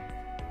on?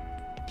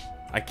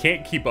 I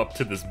can't keep up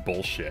to this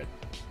bullshit.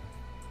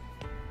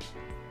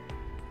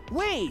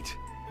 Wait!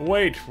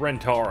 Wait,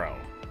 Rentaro.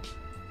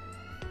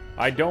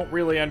 I don't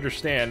really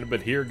understand,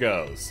 but here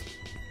goes.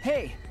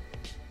 Hey!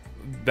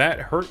 That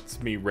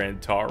hurts me,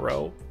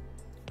 Rantaro.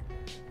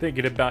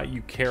 Thinking about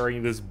you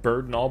carrying this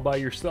burden all by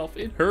yourself,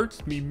 it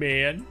hurts me,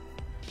 man.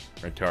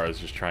 Rantaro's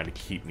just trying to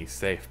keep me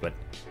safe, but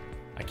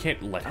I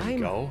can't let him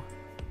go.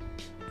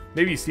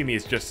 Maybe you see me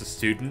as just a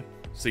student,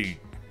 so you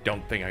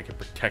don't think I can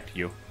protect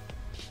you.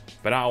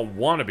 But I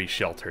want to be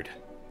sheltered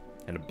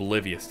and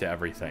oblivious to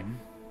everything.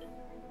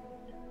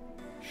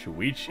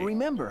 Shuichi.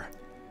 Remember,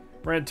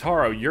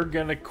 Rantaro, you're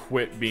gonna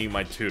quit being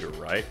my tutor,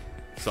 right?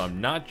 So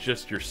I'm not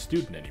just your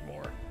student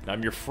anymore.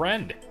 I'm your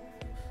friend.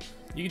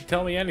 You can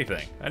tell me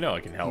anything. I know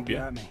I can help you.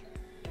 got me.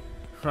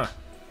 Huh.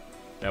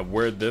 Now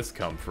where'd this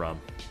come from?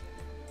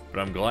 But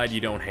I'm glad you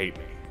don't hate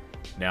me.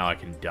 Now I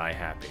can die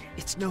happy.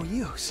 It's no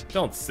use.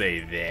 Don't say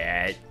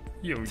that.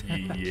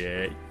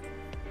 Yeah.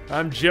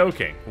 I'm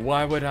joking.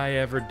 Why would I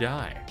ever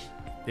die?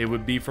 It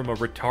would be from a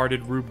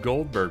retarded Rube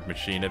Goldberg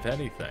machine, if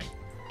anything.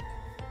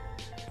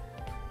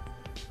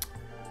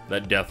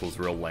 That death was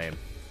real lame.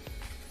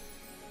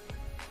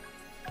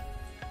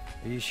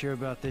 Are you sure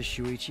about this,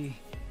 Shuichi?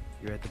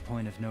 You're at the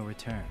point of no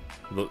return.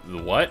 The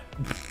what?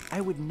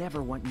 I would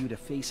never want you to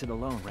face it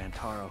alone,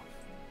 Rantaro.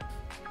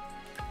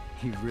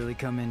 You've really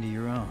come into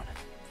your own.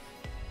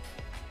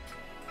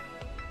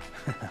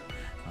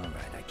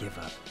 Alright, I give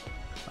up.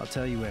 I'll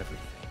tell you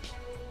everything.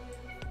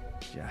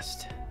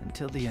 Just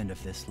until the end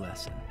of this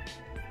lesson.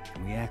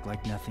 Can we act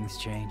like nothing's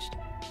changed?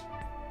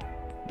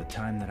 The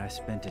time that I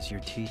spent as your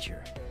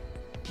teacher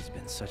has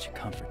been such a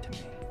comfort to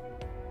me.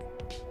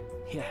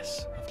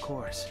 Yes, of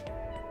course.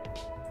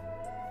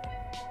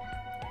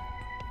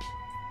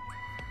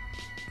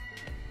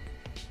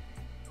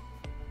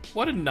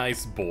 What a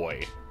nice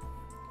boy.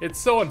 It's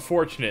so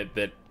unfortunate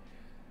that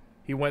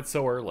he went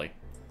so early.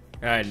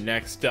 Alright,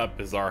 next up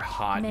is our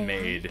hot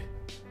maid.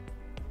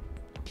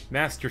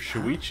 Master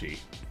Shuichi.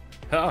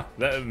 Huh?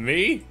 That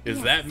me?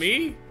 Is that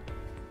me?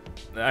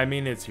 I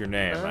mean, it's your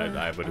name.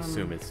 I would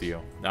assume it's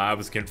you. I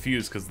was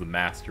confused because the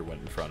master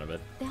went in front of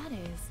it. That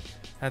is...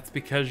 That's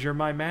because you're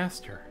my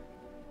master.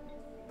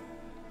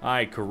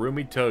 I,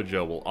 Kurumi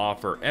Tojo, will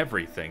offer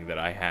everything that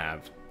I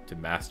have to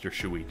Master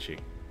Shuichi.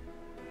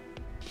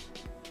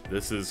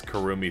 This is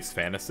Kurumi's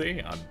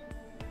fantasy? I'm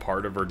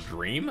part of her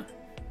dream?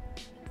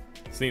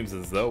 Seems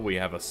as though we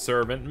have a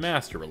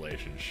servant-master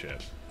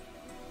relationship.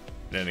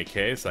 In any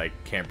case, I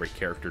can't break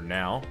character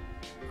now.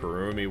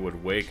 Kurumi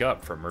would wake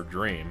up from her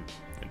dream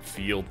and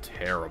feel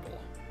terrible.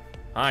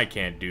 I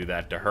can't do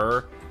that to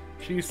her.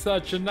 She's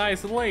such a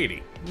nice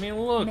lady. I mean,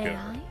 look at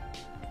her.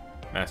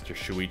 Master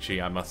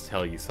Shuichi, I must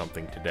tell you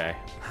something today.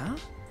 Huh?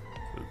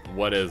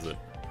 What is it?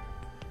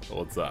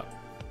 What's up?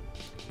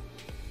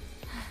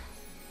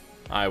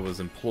 I was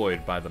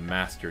employed by the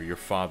master, your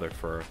father,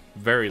 for a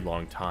very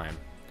long time.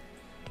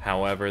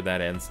 However,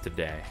 that ends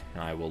today.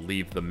 I will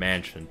leave the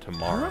mansion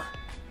tomorrow.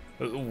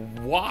 Huh?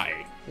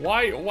 Why?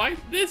 Why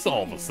this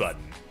all of a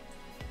sudden?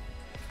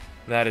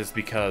 That is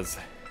because...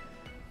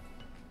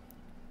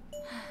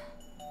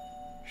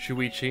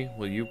 Shuichi,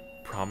 will you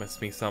promise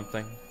me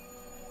something?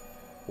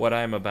 What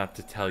I am about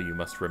to tell you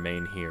must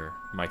remain here,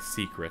 my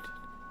secret.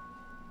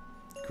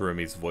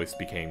 Kurumi's voice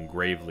became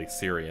gravely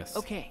serious.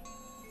 Okay.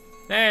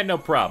 No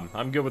problem.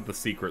 I'm good with the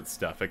secret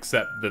stuff,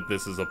 except that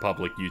this is a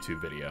public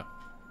YouTube video.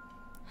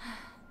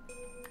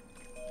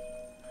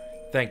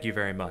 Thank you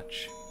very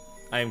much.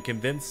 I am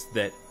convinced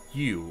that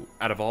you,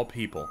 out of all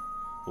people,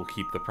 will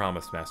keep the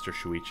promise, Master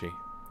Shuichi.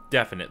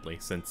 Definitely,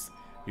 since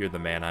you're the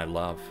man I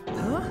love.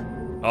 Huh?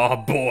 Oh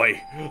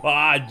boy!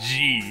 Ah,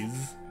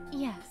 jeez!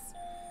 Yes.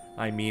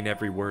 I mean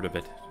every word of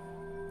it.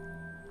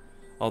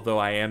 Although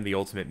I am the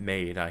ultimate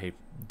maid, I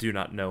do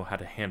not know how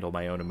to handle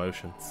my own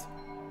emotions.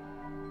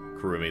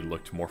 Kurumi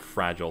looked more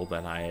fragile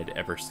than I had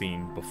ever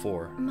seen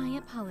before. My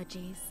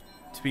apologies.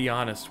 To be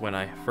honest, when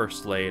I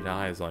first laid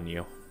eyes on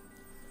you,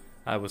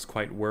 I was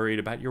quite worried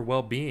about your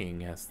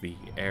well-being as the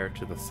heir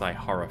to the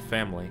Saihara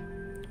family.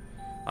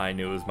 I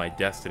knew it was my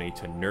destiny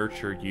to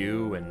nurture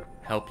you and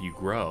help you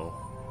grow.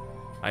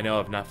 I know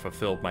I've not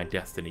fulfilled my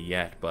destiny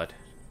yet, but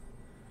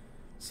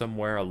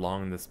somewhere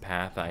along this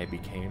path I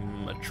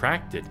became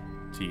attracted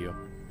to you.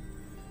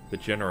 The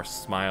generous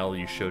smile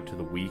you showed to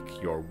the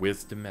weak, your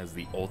wisdom as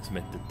the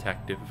ultimate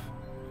detective.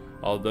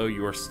 Although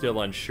you are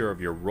still unsure of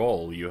your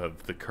role, you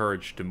have the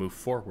courage to move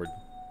forward.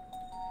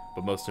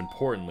 But most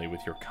importantly,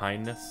 with your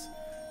kindness,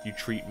 you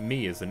treat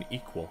me as an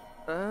equal.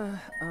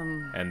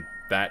 And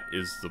that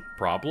is the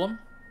problem?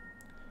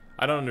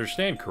 I don't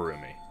understand,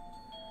 Kurumi.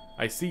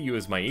 I see you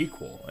as my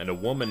equal, and a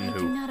woman who... I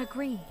do not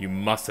agree. You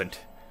mustn't.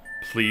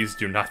 Please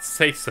do not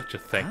say such a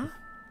thing. Huh?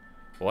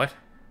 What?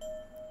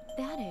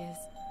 That is...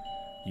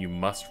 You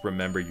must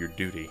remember your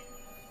duty.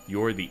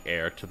 You're the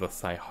heir to the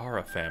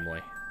Saihara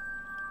family.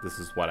 This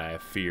is what I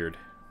have feared.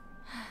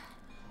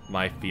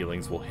 My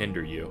feelings will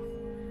hinder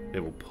you. They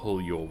will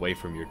pull you away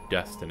from your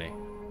destiny.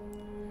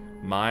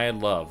 My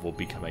love will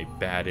become a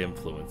bad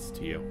influence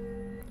to you.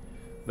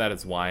 That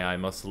is why I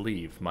must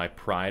leave. My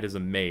pride as a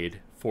maid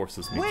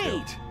forces me to.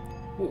 Wait!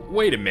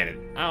 Wait a minute.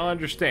 I don't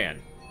understand.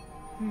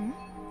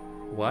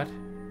 What?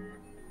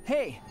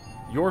 Hey!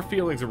 Your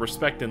feelings of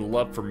respect and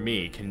love for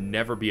me can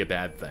never be a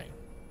bad thing.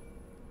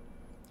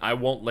 I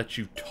won't let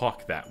you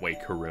talk that way,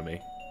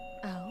 Kurumi.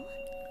 Oh?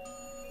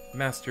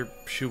 Master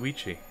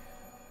Shuichi.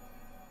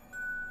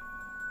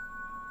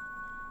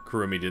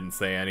 Kurumi didn't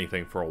say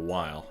anything for a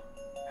while.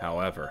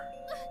 However...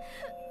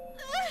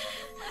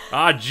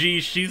 Ah,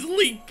 geez, she's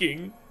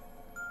leaking!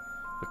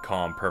 The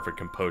calm, perfect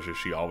composure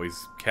she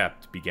always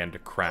kept began to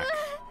crack.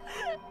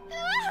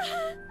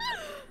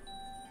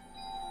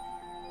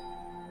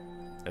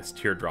 As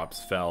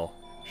teardrops fell,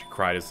 she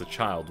cried as a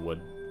child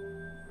would.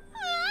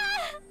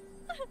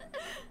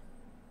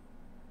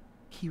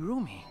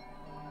 Hirumi.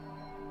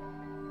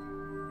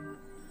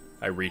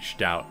 I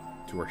reached out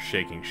to her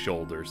shaking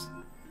shoulders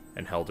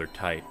and held her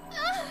tight.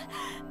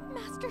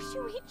 Master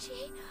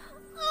Shuichi?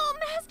 Oh,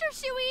 Master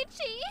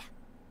Shuichi!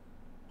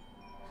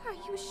 Are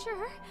you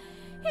sure?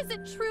 Is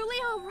it truly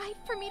all right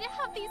for me to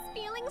have these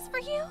feelings for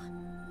you?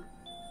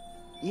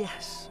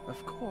 Yes,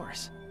 of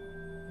course.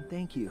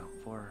 Thank you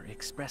for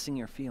expressing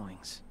your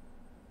feelings.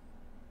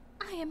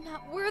 I am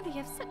not worthy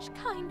of such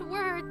kind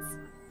words.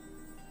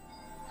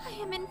 I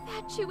am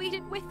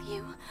infatuated with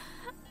you.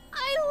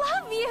 I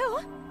love you!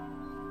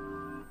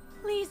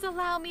 Please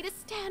allow me to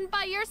stand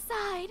by your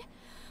side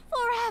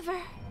forever.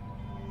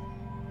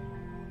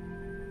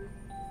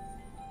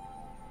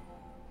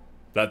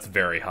 That's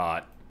very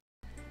hot.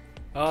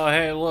 Oh,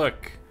 hey,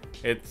 look.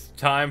 It's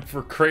time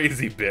for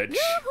Crazy Bitch.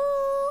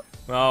 Yoo-hoo!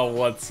 Oh,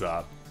 what's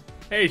up?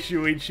 Hey,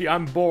 Shuichi,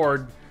 I'm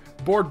bored.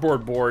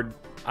 Bored.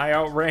 I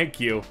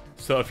outrank you.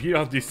 So if you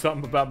don't do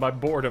something about my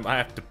boredom, I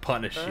have to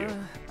punish you.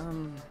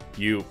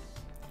 You...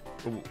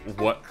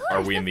 What?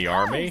 Are we in the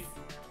army?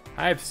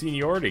 I have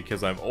seniority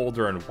because I'm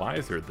older and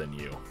wiser than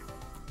you.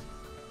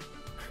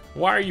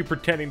 Why are you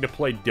pretending to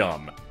play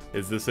dumb?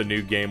 Is this a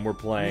new game we're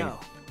playing?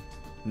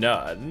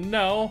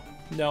 No,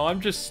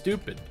 I'm just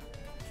stupid.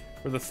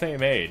 We're the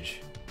same age.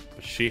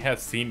 But she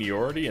has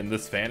seniority in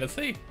this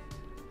fantasy?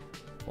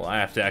 Well, I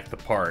have to act the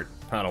part.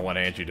 I don't want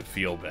Angie to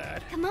feel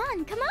bad. Come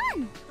on!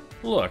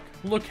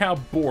 Look how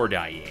bored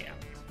I am.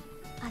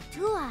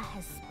 Atua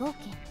has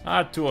spoken.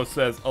 Atua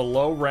says a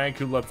low rank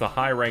who lets a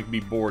high rank be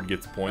bored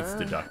gets points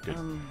deducted.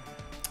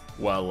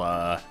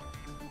 Well,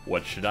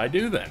 what should I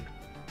do then?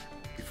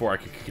 Before I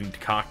could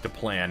concoct a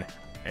plan,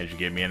 Angie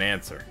gave me an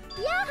answer.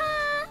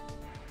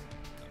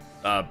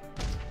 Yaha!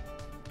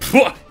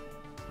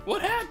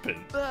 What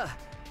happened?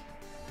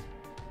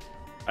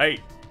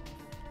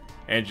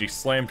 Angie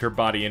slammed her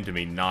body into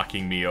me,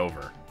 knocking me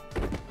over.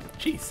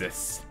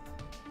 Jesus.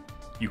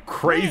 You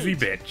crazy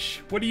bitch.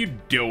 What are you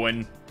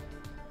doing?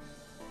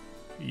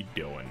 What are you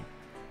doing?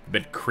 The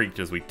bed creaked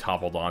as we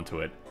toppled onto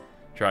it.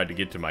 Tried to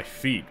get to my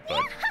feet,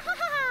 but...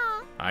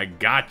 I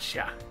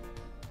gotcha.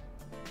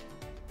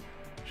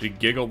 She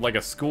giggled like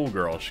a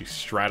schoolgirl. She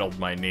straddled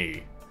my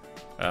knee.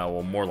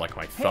 Well, more like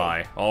my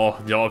thigh. Oh,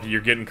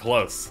 you're getting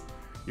close.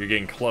 You're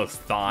getting close.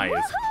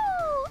 Thighs.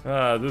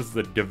 This is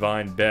the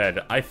divine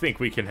bed. I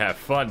think we can have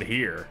fun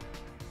here.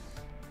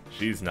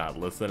 She's not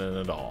listening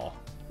at all.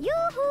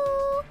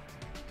 Yoo-hoo!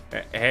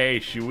 Hey,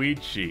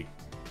 Shuichi.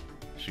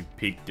 She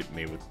peeked at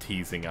me with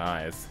teasing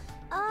eyes.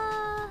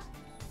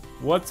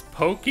 What's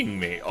poking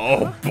me?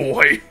 Oh,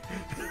 boy.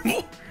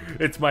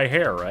 It's my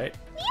hair, right?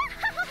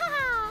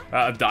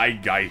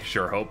 I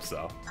sure hope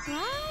so.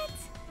 What?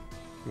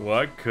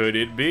 What could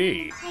it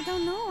be? I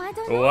don't know.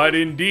 What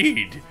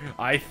indeed?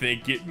 I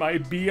think it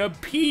might be a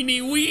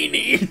peeny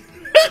weenie.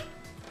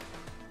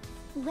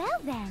 Well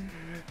then.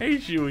 Hey,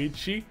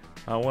 Shuichi.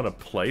 I want to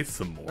play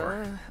some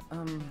more.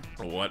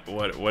 What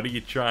are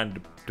you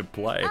trying to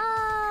play?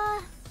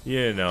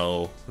 You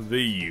know,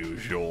 the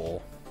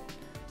usual.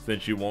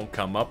 Since you won't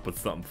come up with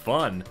something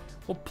fun,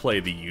 we'll play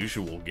the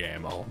usual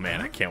game. Oh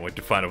man, I can't wait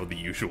to find out what the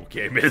usual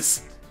game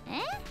is.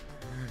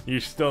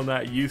 You're still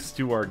not used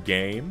to our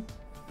game?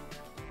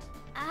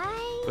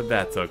 But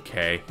that's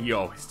okay. You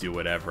always do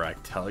whatever I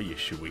tell you,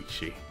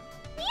 Shuichi.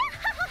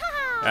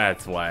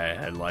 That's why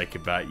I like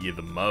about you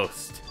the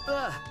most.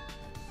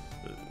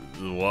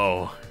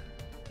 Whoa.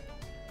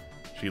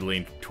 She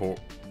leaned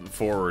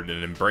forward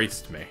and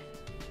embraced me.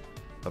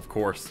 Of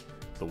course,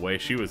 the way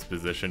she was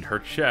positioned, her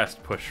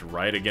chest pushed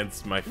right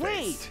against my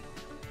face.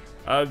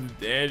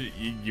 Wait!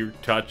 You're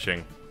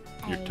touching.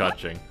 You're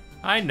touching.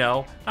 I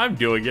know. I'm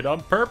doing it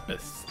on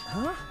purpose.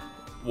 Huh?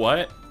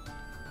 What?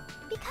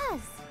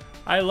 Because.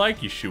 I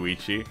like you,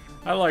 Shuichi.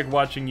 I like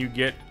watching you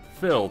get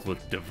filled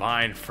with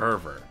divine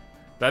fervor.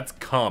 That's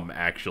cum,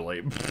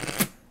 actually.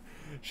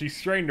 She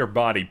straightened her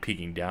body,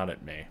 peeking down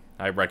at me.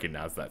 I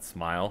recognized that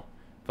smile.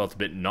 Felt a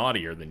bit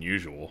naughtier than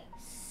usual.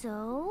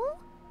 So?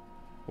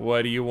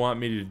 What do you want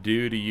me to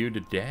do to you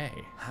today?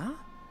 Huh?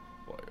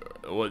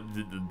 What?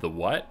 The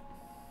what?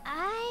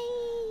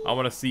 I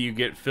want to see you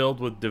get filled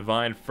with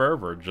divine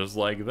fervor, just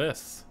like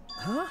this.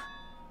 Huh?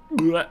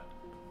 Blech.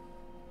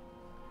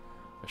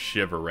 A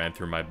shiver ran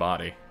through my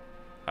body.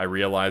 I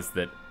realized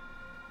that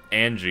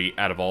Angie,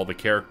 out of all the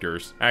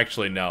characters...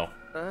 Actually, no.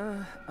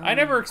 I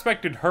never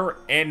expected her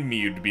and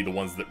Miu to be the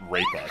ones that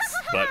rape us,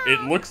 but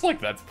it looks like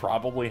that's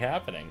probably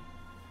happening.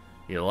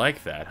 You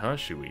like that, huh,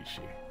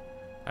 Shuichi?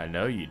 I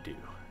know you do.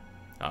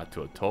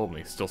 Atua told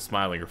me. Still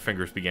smiling, her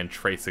fingers began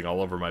tracing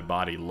all over my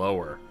body,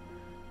 lower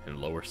and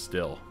lower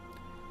still.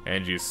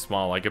 Angie is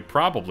small. I could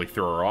probably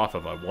throw her off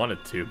if I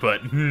wanted to,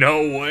 but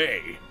no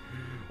way.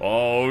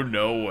 Oh,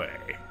 no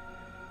way.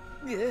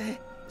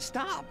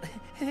 Stop.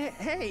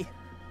 Hey.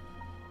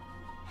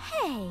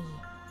 Hey,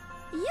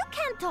 you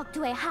can't talk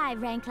to a high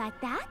rank like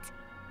that.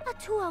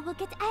 Atua will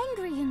get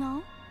angry, you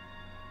know.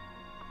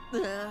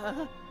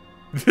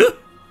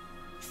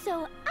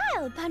 So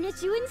I'll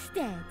punish you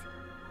instead.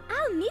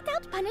 I'll mete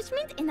out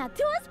punishment in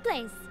Atua's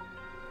place.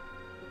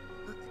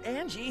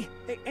 Angie,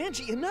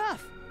 Angie,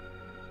 enough.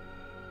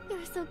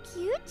 You're so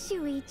cute,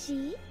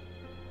 Shuichi.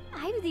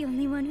 I'm the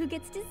only one who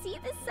gets to see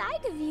this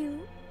side of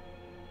you.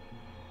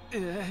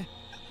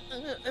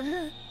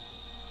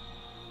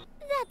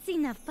 That's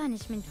enough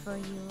punishment for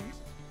you.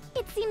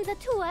 It seems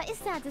Atua is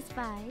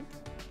satisfied.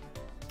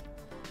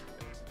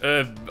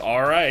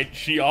 Alright,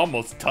 she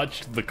almost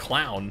touched the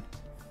clown.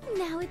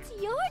 Now it's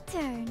your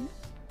turn.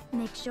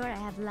 Make sure I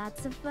have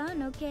lots of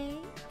fun, okay?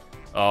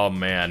 Oh,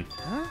 man.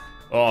 Huh?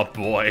 Oh,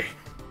 boy.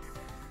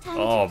 Time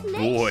Oh, to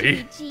play, boy.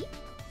 Shuichi.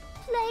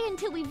 Play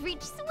until we've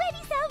reached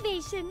sweaty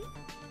salvation.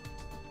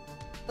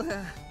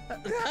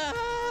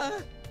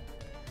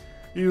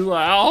 You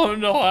like, I don't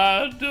know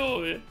how to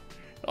do it.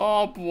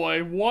 Oh,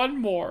 boy. One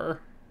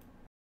more.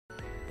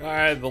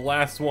 Alright, the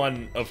last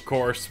one, of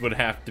course, would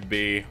have to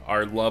be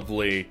our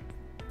lovely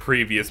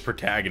previous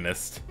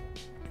protagonist.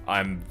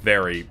 I'm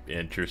very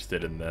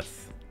interested in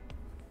this.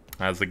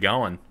 How's it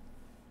going?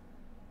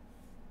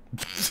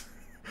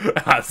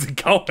 How's it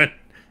going?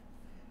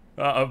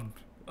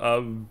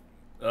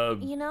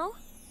 You know?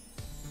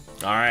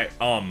 Alright,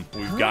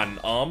 we've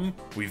gotten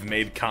we've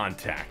made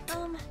contact.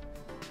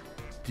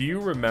 Do you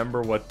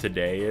remember what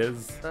today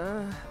is?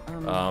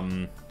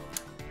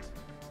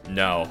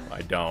 No,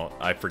 I don't.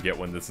 I forget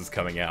when this is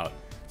coming out.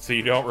 So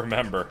you don't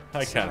remember.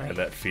 I kind of had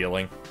that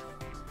feeling.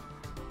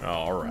 Oh,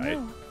 alright.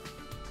 No.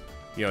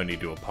 You don't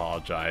need to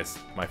apologize.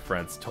 My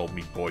friends told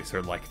me boys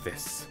are like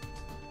this.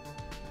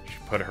 She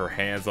put her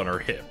hands on her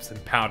hips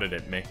and pouted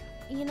at me.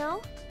 You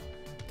know?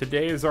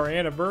 Today is our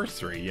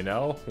anniversary, you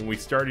know? When we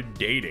started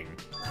dating.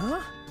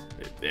 Huh?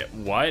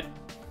 What?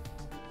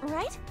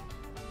 Right?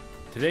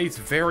 Today's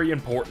very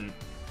important.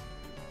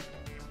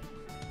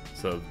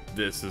 So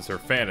this is her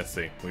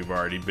fantasy. We've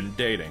already been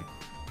dating.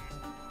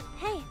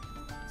 Hey.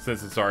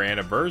 Since it's our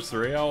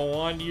anniversary, I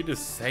want you to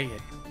say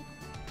it.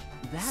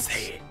 That's...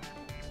 Say it.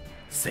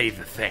 Say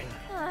the thing.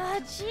 Ah,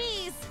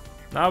 jeez.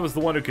 I was the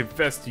one who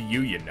confessed to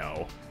you, you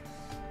know.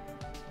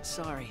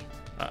 Sorry.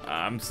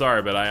 I'm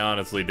sorry, but I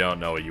honestly don't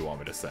know what you want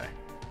me to say.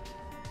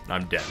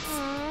 I'm dense.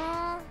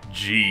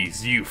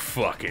 Jeez, you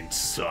fucking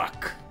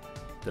suck.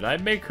 Did I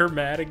make her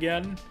mad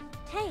again?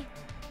 Hey.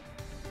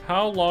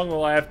 How long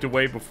will I have to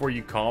wait before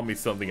you call me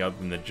something other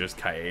than just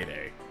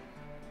Kaede?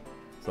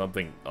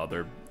 Something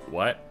other...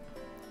 what?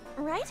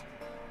 Right?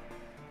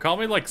 Call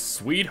me like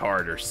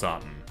sweetheart or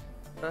something.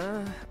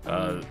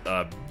 Oh.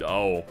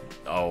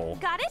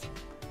 Got it?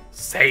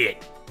 Say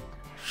it.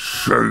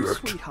 Say it.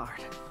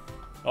 Sweetheart.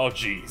 Oh,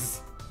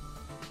 jeez.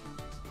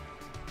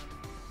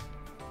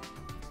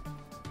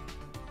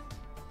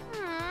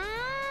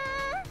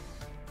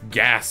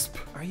 Gasp.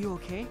 Are you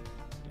okay?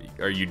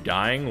 Are you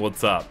dying?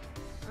 What's up?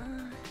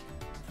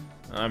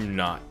 I'm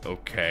not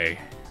okay.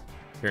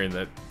 Hearing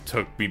that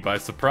took me by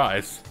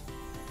surprise.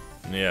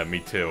 Yeah, me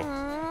too.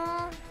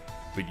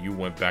 But you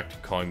went back to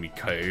calling me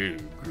Kaede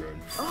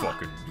again,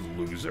 fucking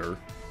loser.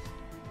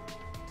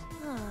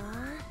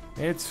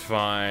 It's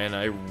fine.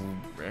 I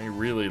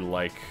really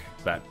like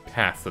that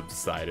passive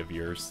side of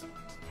yours.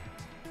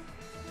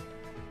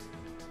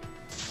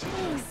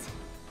 Please.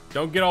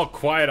 Don't get all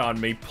quiet on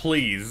me,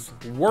 please.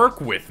 Work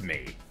with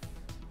me.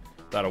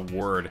 Without a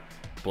word,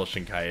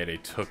 blushing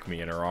Kaede took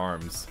me in her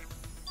arms.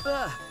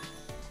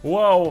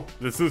 Whoa,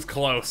 this is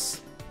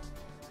close.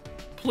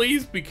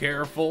 Please be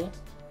careful.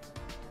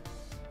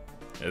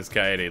 As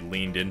Kaede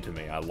leaned into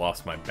me, I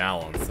lost my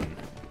balance, and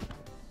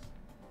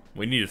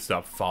we need to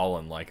stop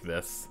falling like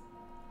this.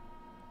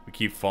 We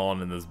keep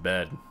falling in this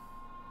bed.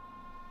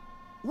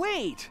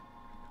 Wait!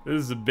 This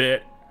is a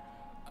bit...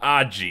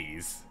 ah,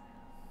 jeez.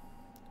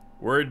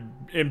 We're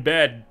in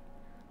bed.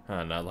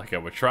 Not like I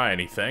would try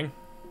anything.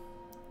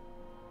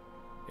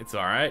 It's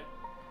alright.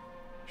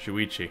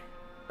 Shuichi.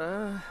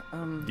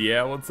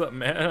 Yeah, what's up,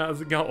 man?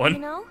 How's it going? You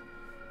know?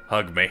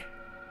 Hug me.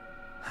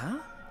 Huh?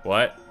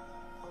 What?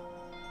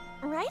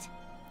 Right?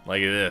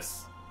 Like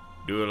this.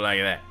 Do it like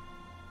that.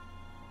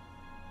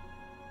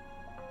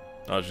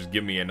 Oh, just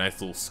give me a nice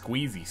little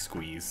squeezy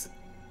squeeze.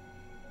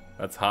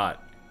 That's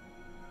hot.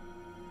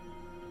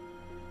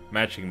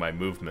 Matching my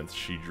movements,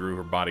 she drew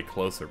her body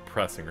closer,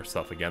 pressing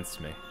herself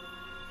against me.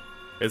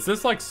 Is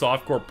this like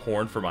softcore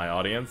porn for my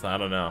audience? I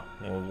don't know.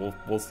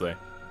 We'll see.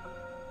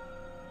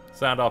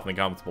 Sound off in the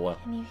comments below.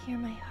 Can you hear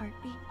my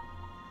heartbeat?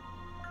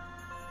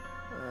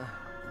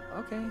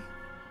 Okay.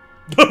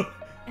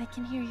 I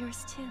can hear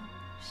yours too,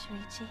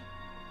 Shuichi.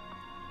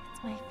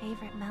 It's my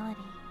favorite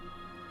melody.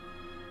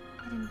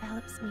 It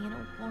envelops me in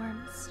a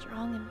warm,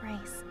 strong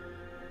embrace,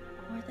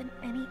 more than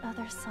any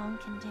other song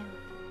can do.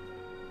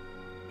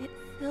 It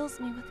fills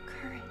me with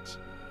courage.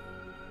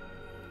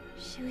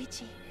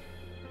 Shuichi,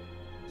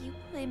 you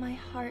play my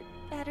heart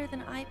better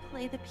than I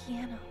play the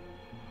piano.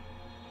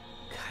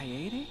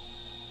 Kaede?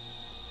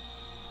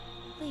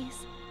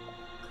 Please,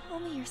 call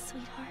me your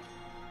sweetheart.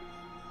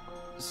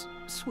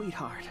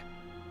 Sweetheart.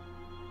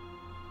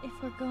 If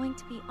we're going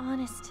to be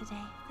honest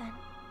today, then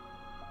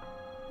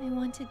I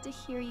wanted to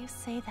hear you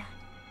say that.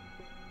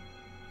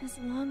 As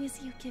long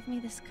as you give me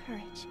this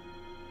courage,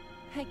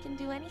 I can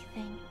do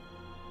anything.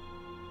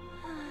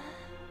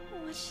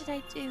 What should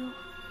I do?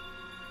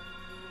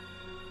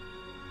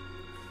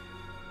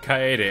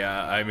 Kaede,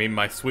 I mean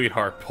my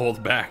sweetheart,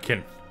 pulled back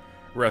and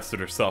rested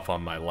herself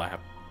on my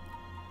lap.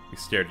 We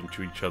stared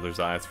into each other's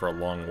eyes for a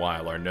long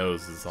while, our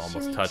noses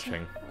almost Shuichi,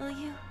 touching. Will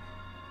you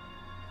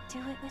do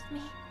it with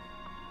me?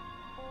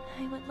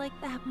 I would like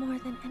that more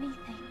than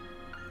anything.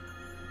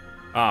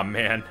 Ah,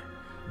 man.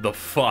 The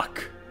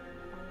fuck?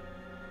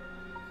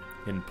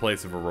 In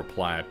place of a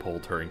reply, I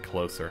pulled her in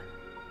closer.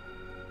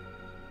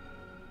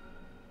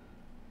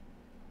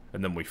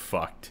 And then we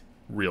fucked.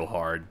 Real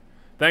hard.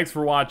 Thanks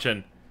for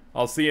watching.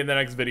 I'll see you in the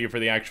next video for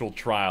the actual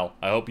trial.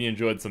 I hope you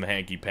enjoyed some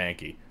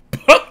hanky-panky.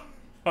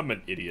 I'm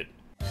an idiot.